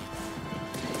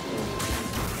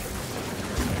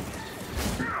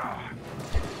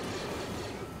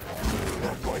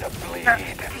 You're going to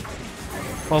bleed.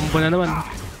 Combo na naman.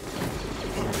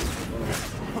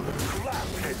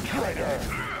 Blasted traitor.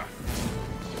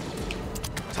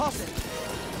 Toss it!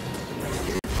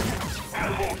 I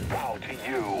won't bow to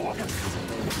you.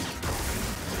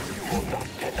 You will not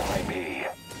deny me.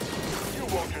 You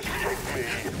won't escape me.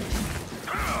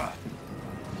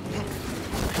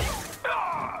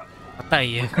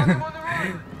 Patay.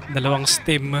 Dalawang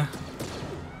stem.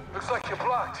 Looks like you're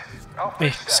blocked. I'll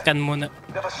Eh, fix that. scan muna.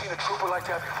 Never seen a trooper like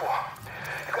that before.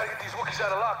 You gotta get these Wookiees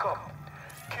out of lockup.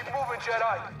 Keep moving,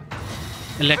 Jedi.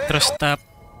 Electrostop.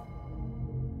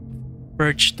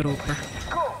 Purge Trooper.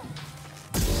 Go!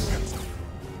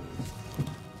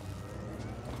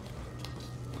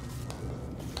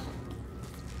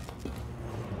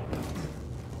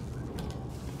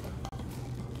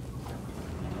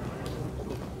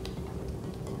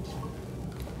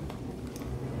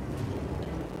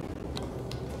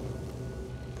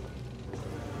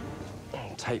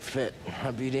 Tight fit,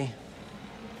 huh, BD?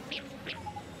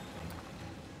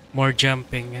 More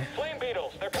jumping. Flame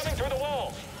beetles, they're coming through the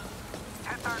walls.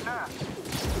 Hit their nest.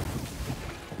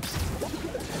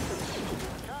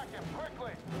 Attack him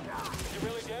quickly. You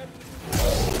really dead?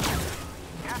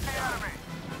 Get the enemy.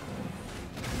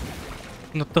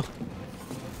 Ano to?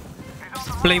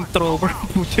 Flamethrower.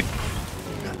 Putik.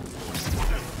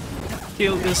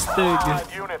 Kill this thing.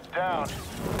 5 units down.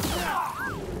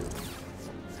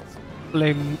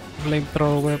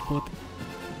 Flamethrower, putik.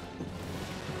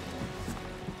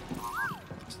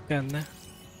 Scan na.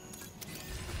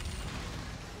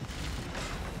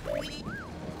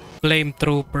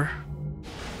 Flamethrower.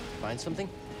 Find something?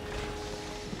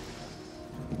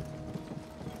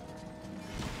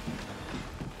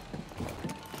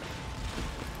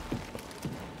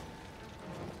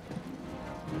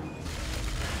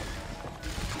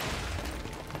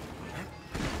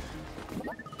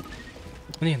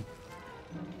 Ano yun?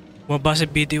 Bumaba sa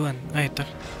BD1. Ay, ito.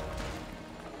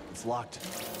 It's locked.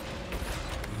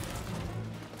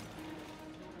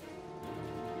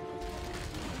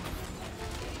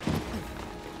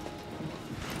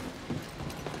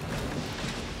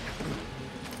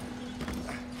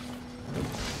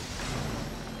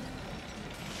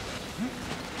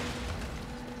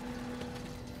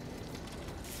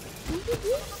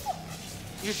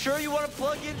 You sure you want to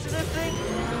plug into this thing?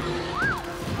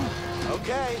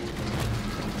 Okay.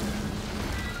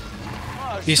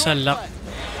 Oh, Isa lock. shortcut.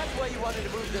 That's why you wanted to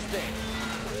move this thing.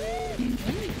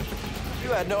 You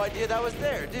had no idea that was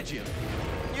there, did you?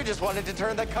 You just wanted to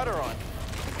turn that cutter on.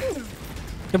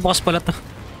 Yung boss pala to.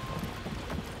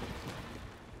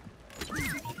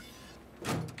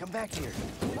 Come back here.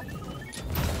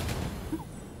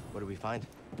 What do we find?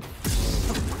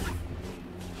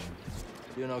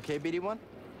 Doing okay, BD1?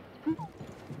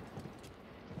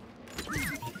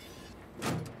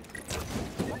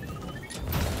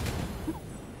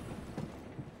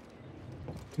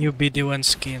 New BD1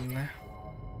 skin.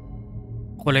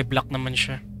 Kulay black naman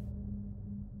siya.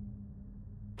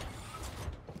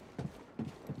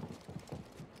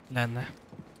 Wala na.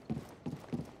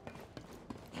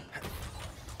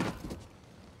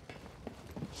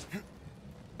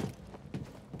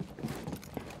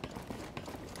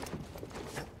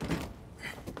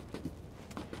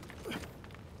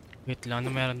 Wait lang, ano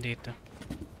meron dito?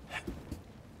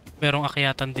 Merong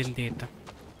akyatan din dito.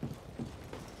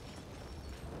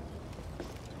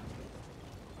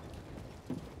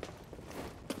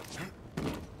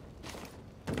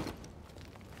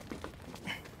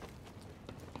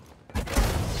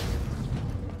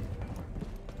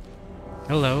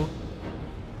 Hello.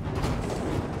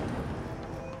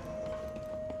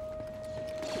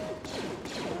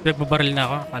 Nagbabaril na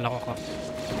ako, akala ko ko.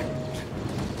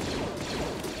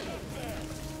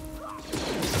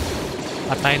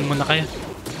 Patayin mo na kayo.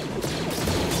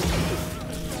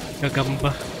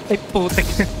 Gagamba. Ay, putek.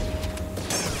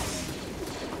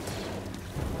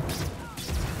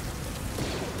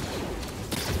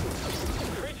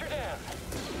 Creature down.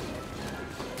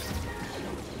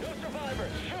 No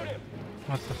survivors. Shoot him.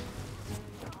 What the?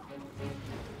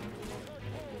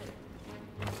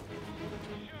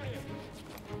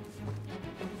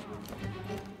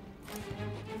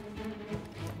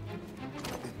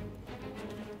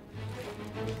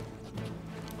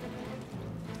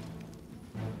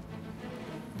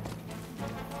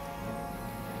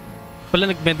 Pala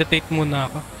nag-meditate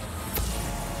muna ako.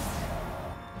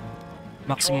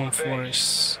 Maximum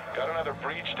force. Got another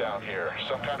breach down here.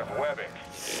 Some kind of webbing.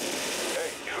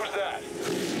 Hey, who's that?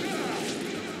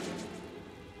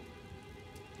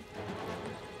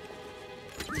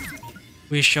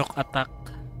 We shock attack.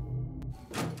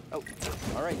 Oh,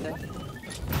 all right then.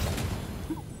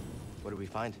 What do we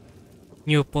find?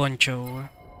 New poncho.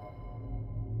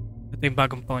 Ito yung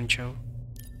bagong poncho.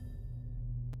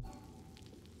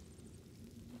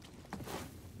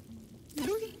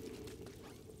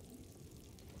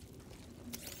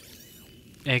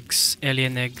 Eggs,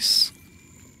 alien eggs.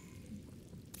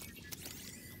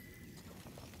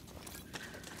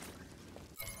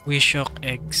 We shock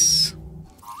eggs.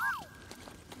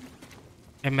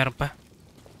 Eh, meron pa.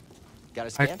 Got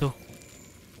a scan? R2.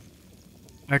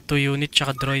 R2 unit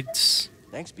tsaka droids.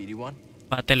 Thanks, BD1.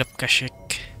 Battle of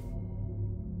Kashyyyk.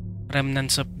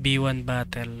 Remnants of B1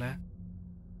 battle.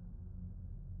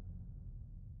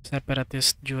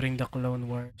 Separatist during the Clone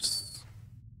Wars.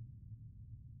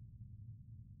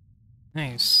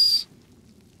 Nice.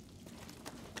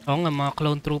 Oo nga, mga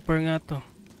clone trooper nga to.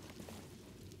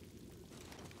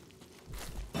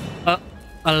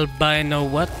 Albino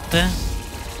what?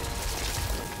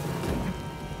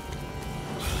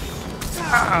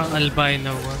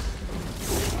 Albino what?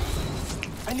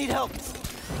 I need help.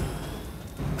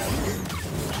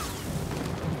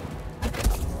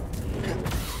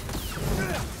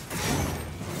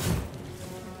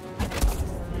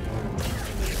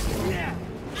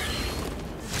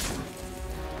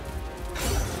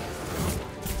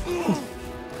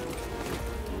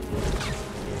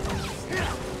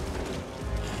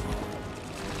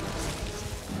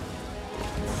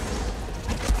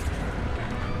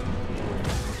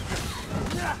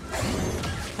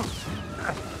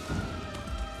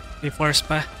 May force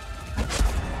pa.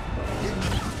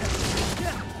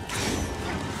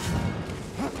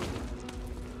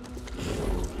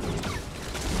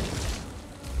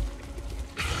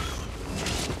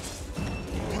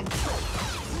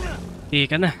 Di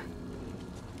ka na.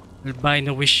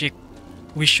 Albino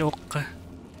Wishok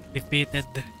defeated.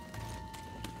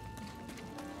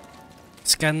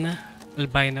 Scan na.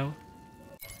 Albino.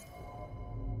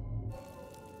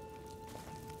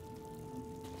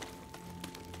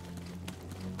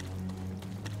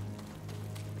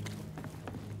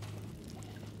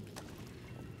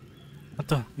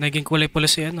 Ito, naging kulay pula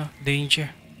si ano, danger.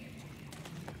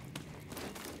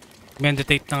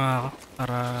 Meditate na nga ako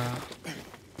para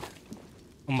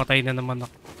umatay na naman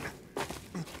ako.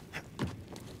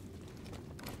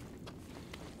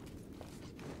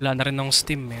 Wala na rin ng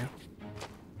steam eh.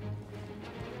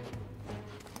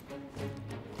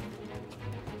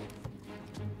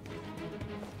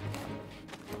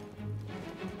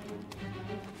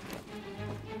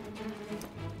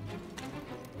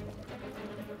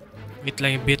 Wait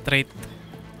lang yung bitrate.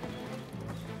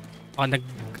 Baka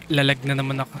naglalag na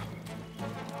naman ako.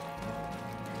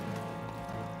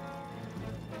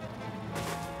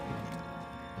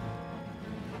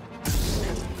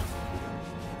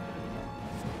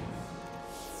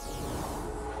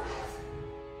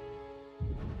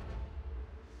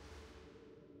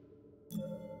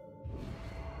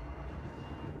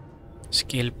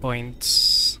 Skill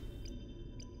points.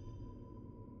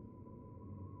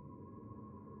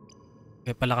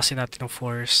 Okay, palakasin natin ng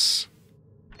force.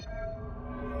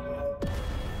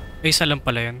 Ay, isa lang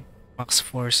pala yun. Max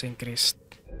force increased.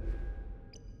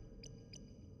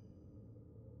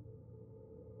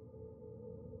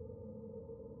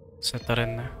 So, ito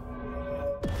rin na.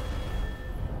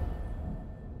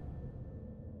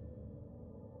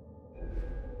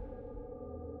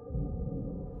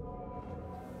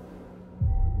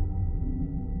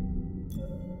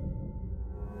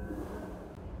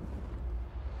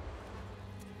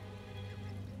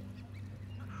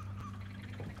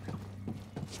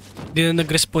 Di na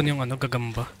nag-respawn yung ano,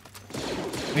 gagamba.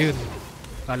 Ayun.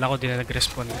 Kala ko di na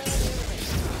nag-respawn.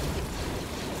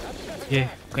 Yeah,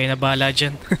 kayo na bahala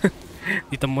dyan.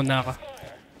 Dito muna ako.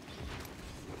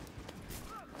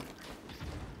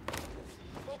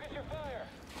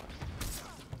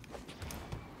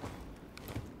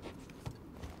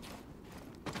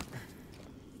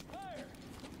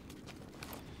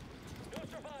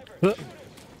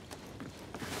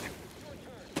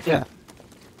 Yeah.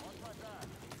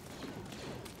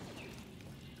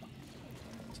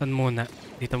 Saan muna?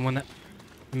 Dito muna.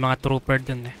 May mga trooper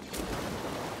dun eh.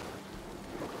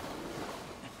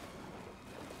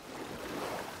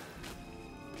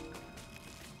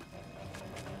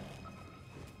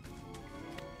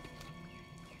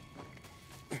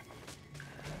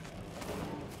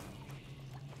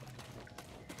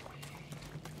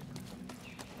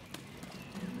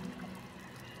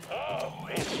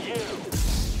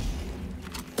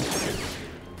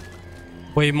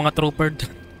 Boy, yung mga trooper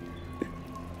doon.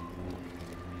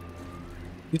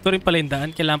 Dito rin pala yung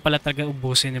daan. Kailangan pala talaga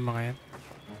ubusin yung mga yan.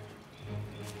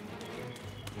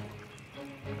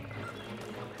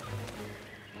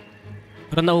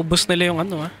 Pero naubos nila yung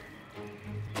ano ah.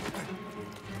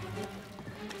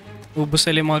 Ubos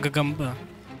nila yung mga gagamba.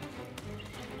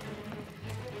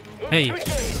 Hey.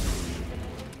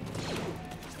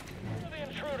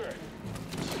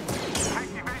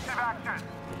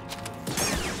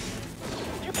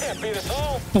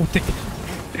 Putik.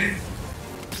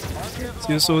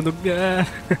 Sinusunog niya.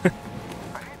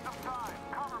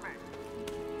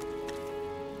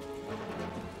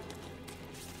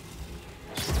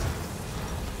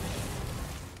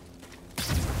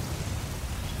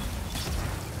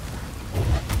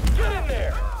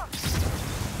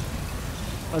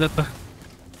 Ano to?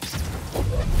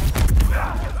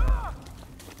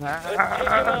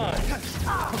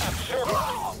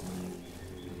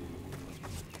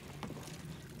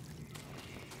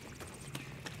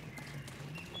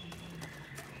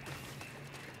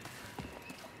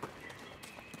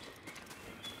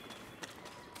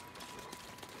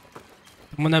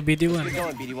 Muna BD1. Keep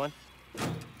going, BD1.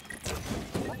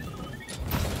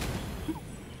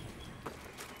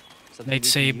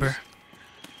 Lightsaber.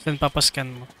 Saan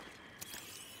papaskan mo?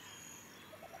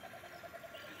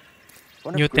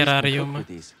 New terrarium.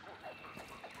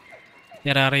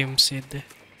 Terrarium seed.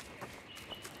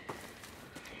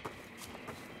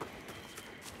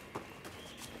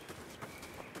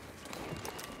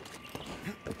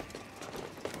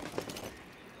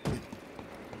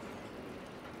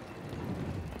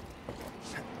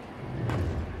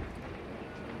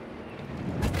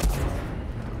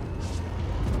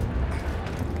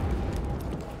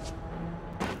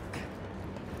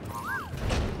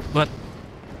 What?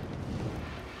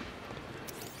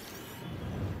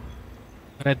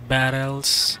 Red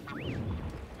barrels.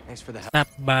 Thanks for the help.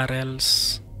 Snap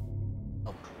barrels.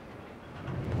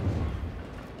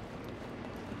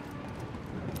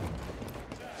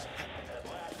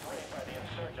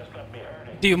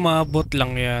 Di umabot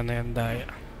lang yan daya.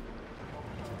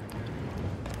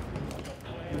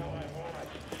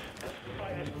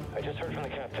 I just heard from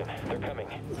the captain. They're coming.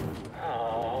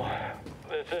 Oh,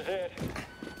 this is it.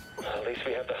 At least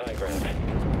we have the high ground.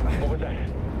 What was that?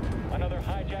 Another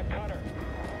hijacked cutter.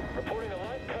 Reporting a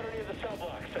light cutter near the cell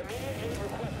blocks. Immediate aid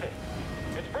requested.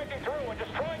 It's breaking through and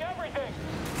destroying everything.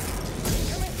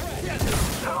 Incoming threat.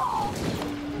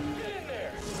 Get in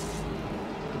there.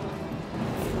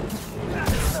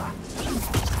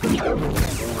 He's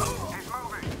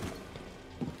moving.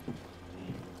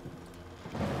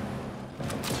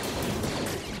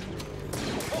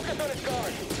 Focus on his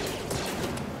guard.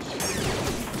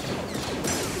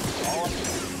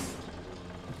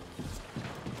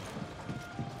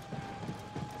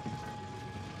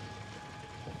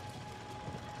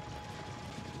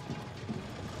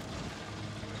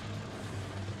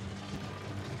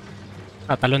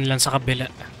 Tatalon lang sa kabila.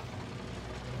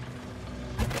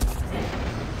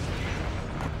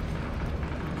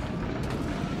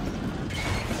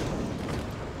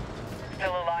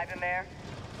 Still alive in there?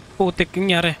 Putik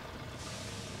yung nyari.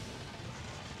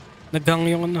 Nagang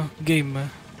yung ano, game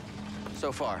ah.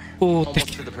 So far, Putik.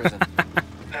 almost to the prison.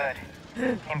 Good.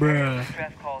 Bruh.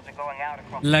 Stress calls are going out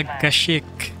across Lag the planet.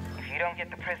 Kashyyyk. If you don't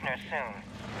get the prisoners soon,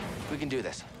 We can do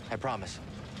this. I promise.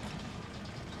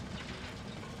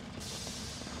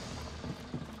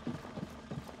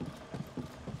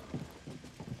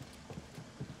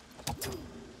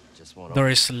 Just won't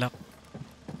Door is locked.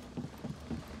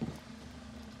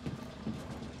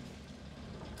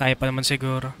 Kaya pa naman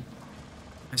siguro.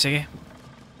 Sige.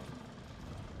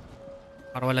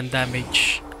 Para walang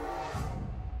damage.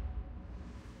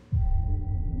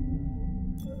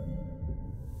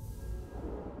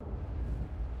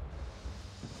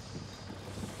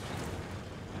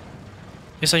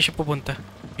 Saan siya pupunta?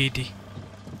 BD.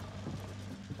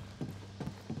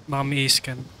 Baka may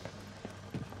scan.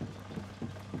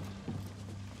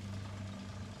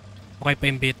 Okay pa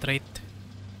yung bitrate.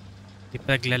 Di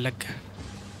pa naglalag.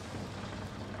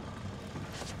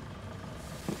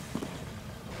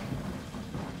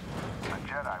 The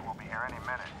Jedi will be here any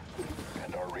minute.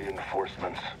 And our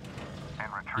reinforcements.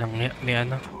 And Lang retreat. may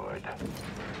ano. Good.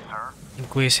 Sir?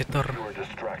 Inquisitor. Fewer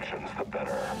distractions, the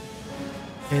better.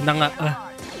 Ayun na nga.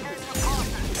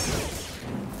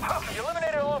 You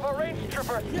eliminated all of our range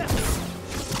troopers. He's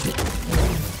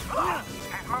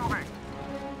moving.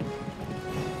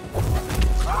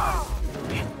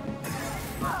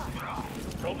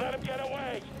 Don't let him get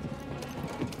away.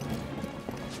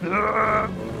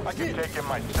 I can take him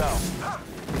myself.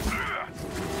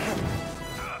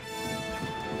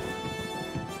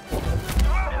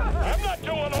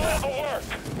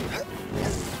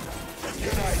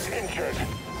 injured.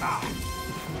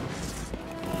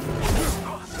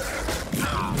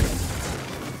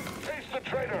 Face the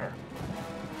traitor.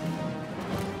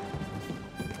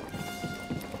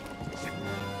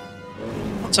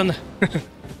 Saan na?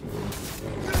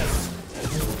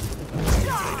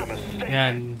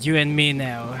 Yan, you and me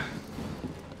now.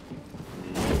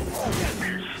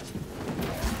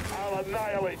 I'll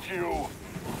annihilate you.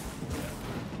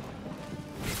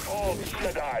 All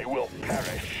Jedi will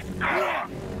perish.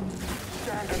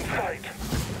 Stand and fight.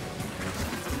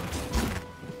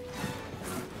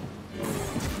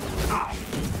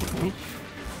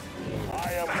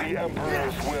 I am the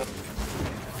Emperor's will.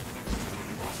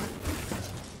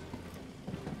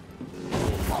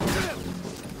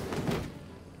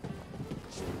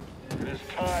 It is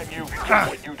time you get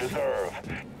what you deserve.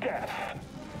 Death.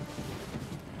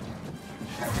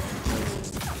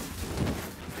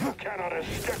 You cannot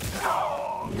escape.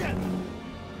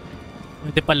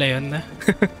 Pwede pala yun na.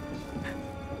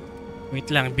 Wait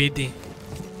lang, BD.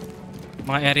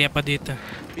 Mga area pa dito.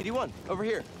 BD1, over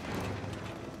here.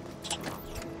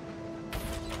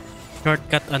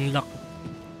 Shortcut unlock.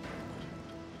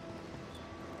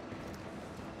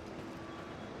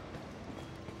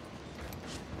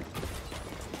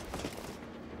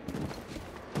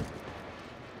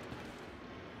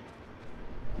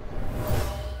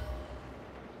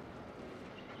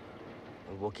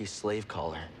 A Wookiee slave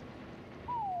collar.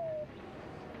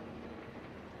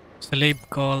 Slave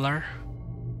collar.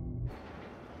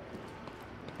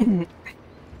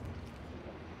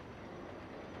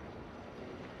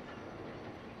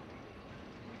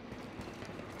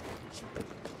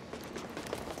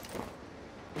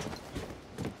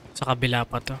 Sa kabila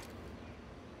pa to.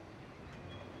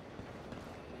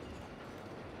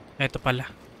 Ito pala.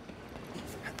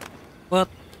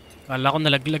 What? Kala ko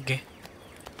nalaglag eh.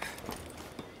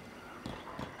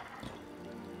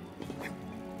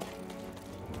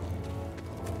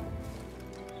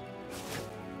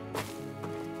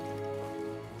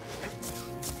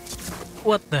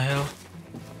 What the hell?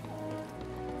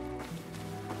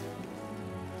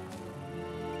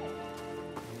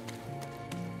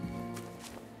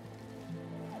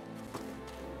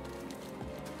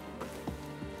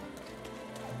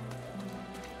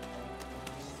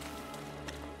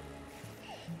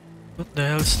 What the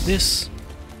hell is this?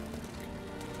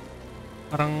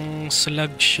 Parang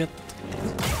slug shit.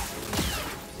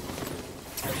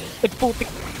 Ay, putik.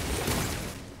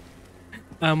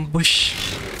 Ambush.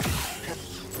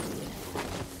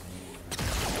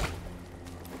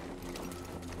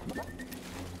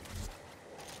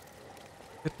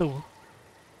 Ito.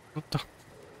 Ito.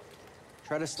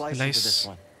 Try to slice into this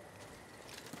one.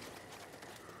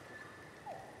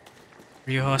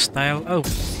 Are you hostile? Oh,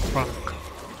 fuck.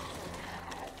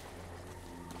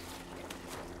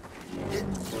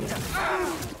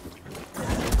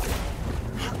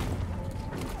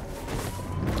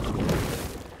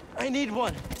 I need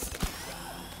one.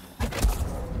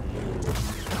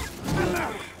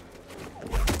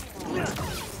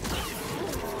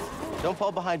 Don't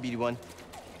fall behind, BD1.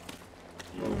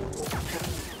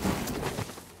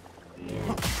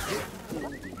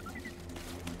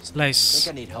 Slice. I think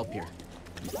I need help here.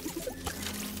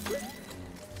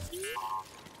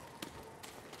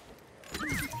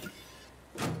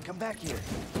 Come back here.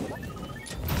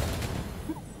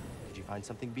 Did you find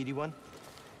something, BD1?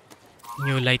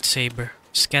 New lightsaber.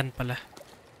 Scan pala.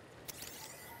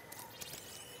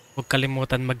 Huwag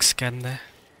kalimutan mag-scan na.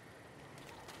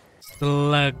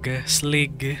 Slug.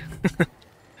 Slig.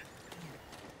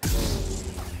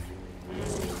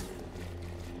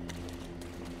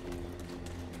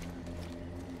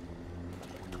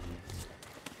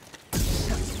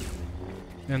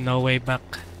 No way back.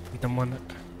 Dito muna.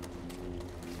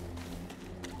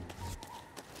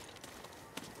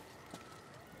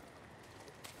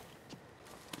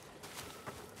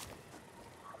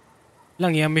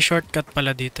 Lang yan, may shortcut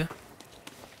pala dito.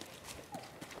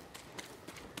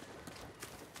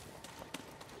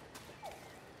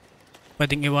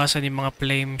 Pwedeng iwasan yung mga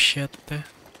flame shit.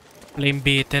 Flame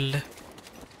beetle.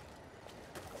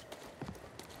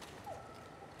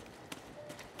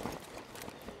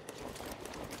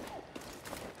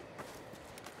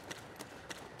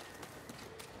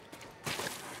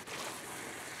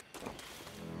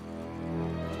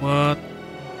 What?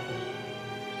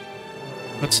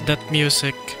 What's that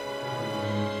music?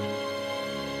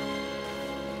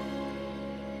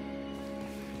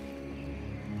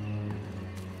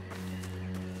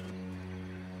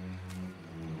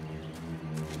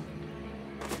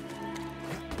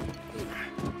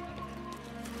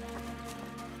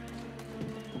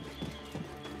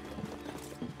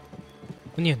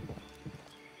 Ano yun?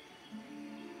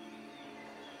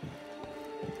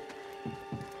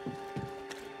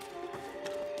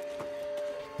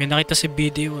 May nakita si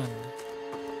BD1.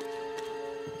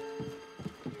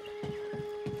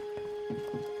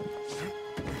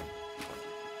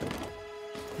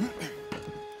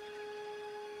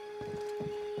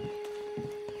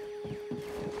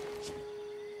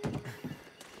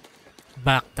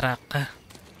 Backtrack ka.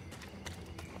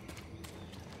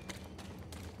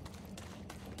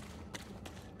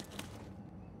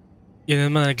 Yun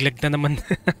naman, naglag na naman.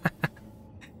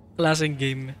 Klaseng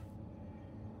game.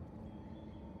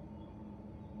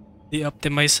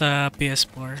 Di-optimize sa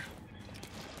PS4.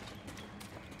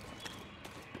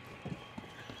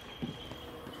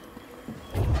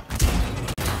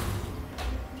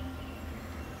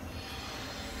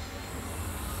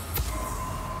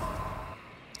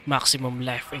 Maximum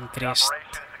life increased.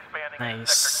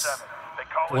 Nice.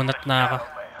 Unat na ako.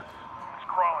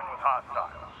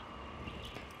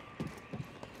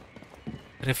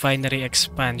 Refinery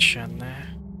expansion.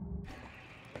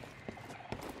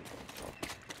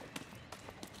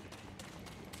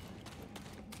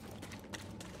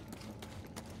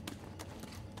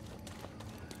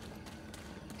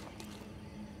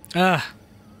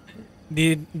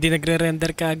 Di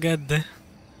nagre-render ka agad.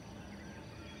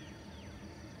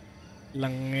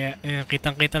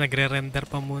 Kitang-kita nagre-render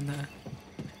pa muna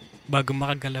bago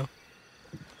makagalaw.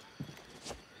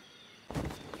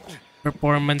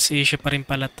 Performance issue pa rin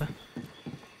pala to.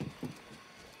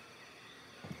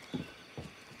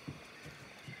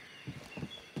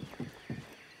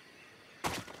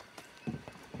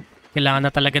 Kailangan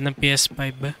na talaga ng PS5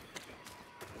 ba?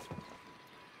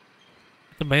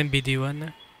 Ito ba yung BD1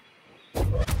 na?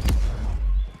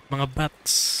 Mga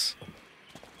bats.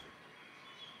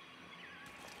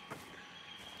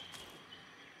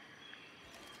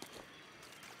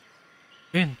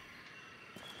 Yun.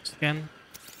 Scan.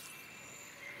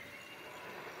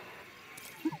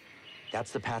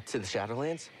 That's the path to the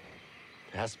Shadowlands?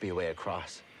 There has to be a way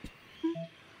across.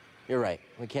 You're right.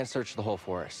 We can't search the whole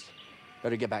forest.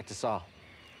 Better get back to Saul.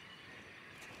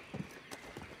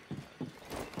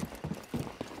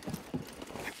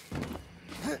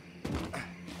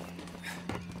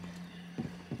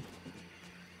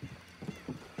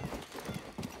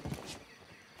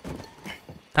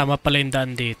 Tama pala yung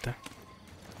daan dito.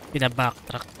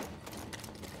 Pina-backtrack.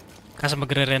 Kasi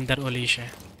magre-render uli siya.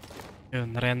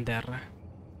 Yun, render.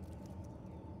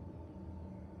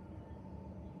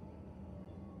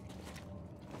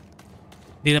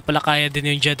 Di na pala kaya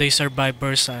din yung Jedi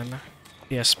Survivor sa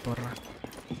PS4.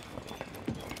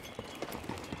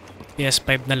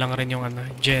 PS5 na lang rin yung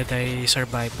Jedi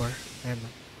Survivor. Ayun.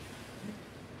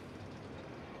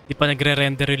 Di pa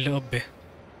nagre-render yung loob eh.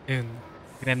 Ayun,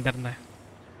 render na.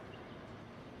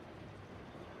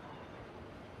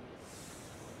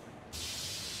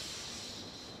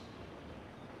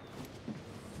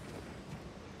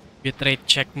 Bitrate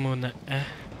check muna.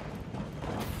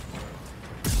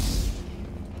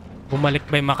 Bumalik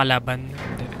ba yung makalaban?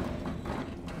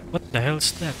 What the hell is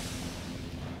that?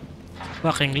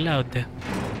 Fucking loud.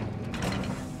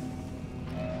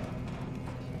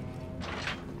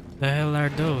 The hell are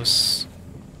those?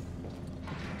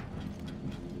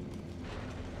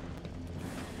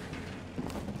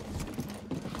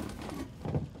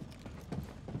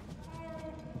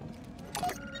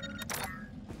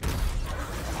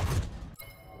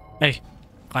 Ay,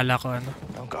 kala ko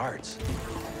No guards.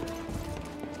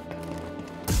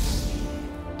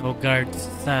 No guards.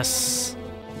 Sas.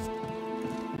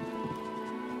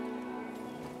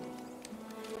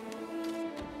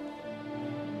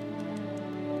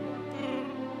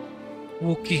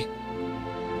 Wookie.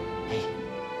 Hey,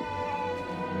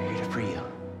 we're here to free you.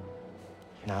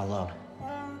 You're not alone.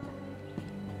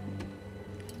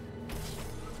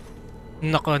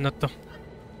 Nako, ano to?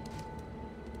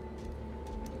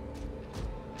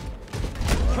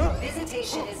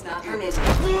 Visitation is not permitted.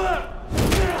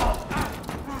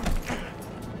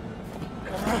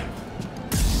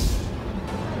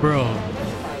 Bro.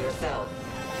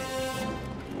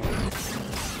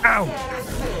 Ow!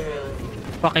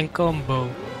 Fucking combo.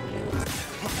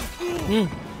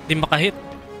 Di makahit.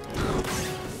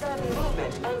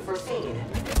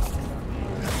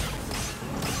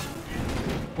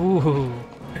 Ooh.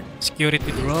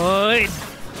 Security droid.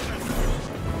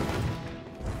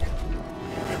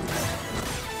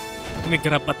 May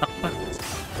grab attack pa.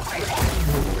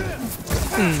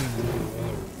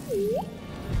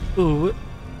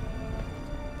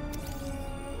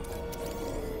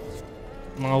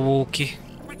 Mga Wookie.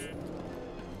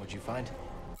 What'd you find?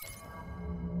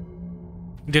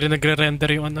 Hindi rin nagre-render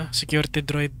yung security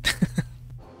droid.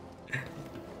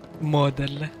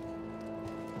 Model.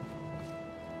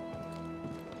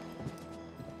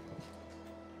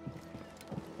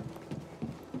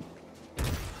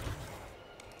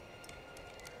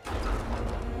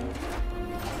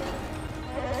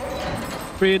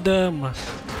 Freedom!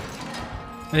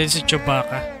 Ayun si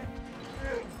Chewbacca.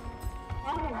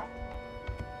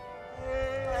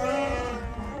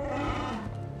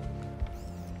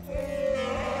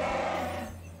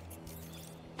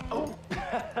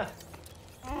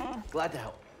 Glad to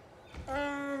help.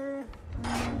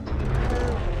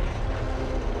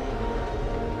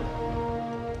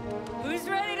 Who's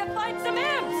ready to fight some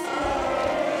imps?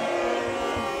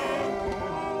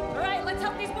 All right, let's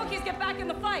help these Wookiees get back in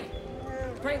the fight.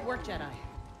 Great work, Jedi.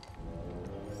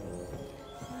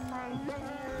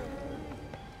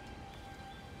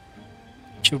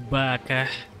 Chewbacca.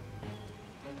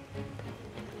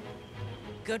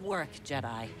 Good work,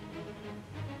 Jedi.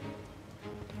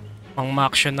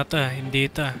 Pang-action na to, hindi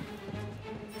ito.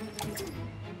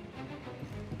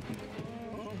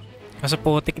 Kaso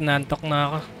putik na antok na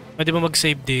ako. Pwede ba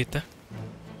mag-save dito?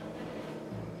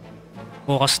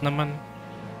 Bukas naman.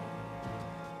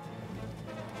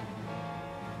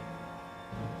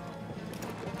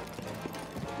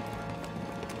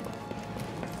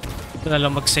 Ito na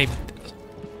lang mag-save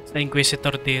sa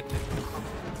Inquisitor dito.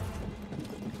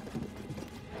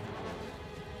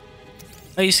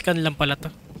 Ay, scan lang pala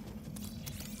to.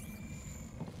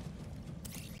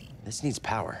 This needs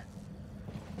power.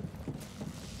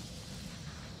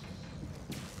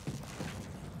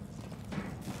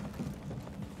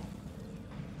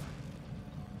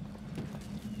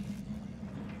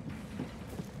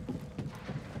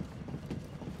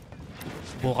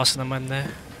 Bukas naman na.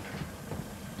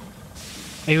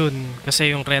 Ayun, kasi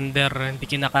yung render hindi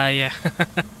kinakaya.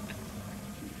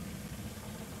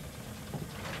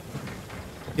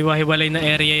 Hiwa-hiwalay na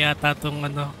area yata tong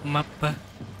ano, map pa.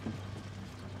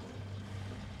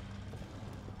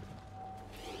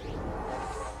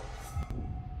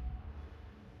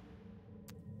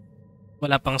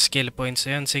 Wala pang skill points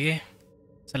yun. Sige.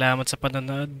 Salamat sa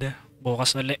panonood.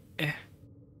 Bukas ulit.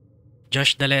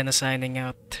 Josh Dalena signing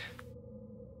out.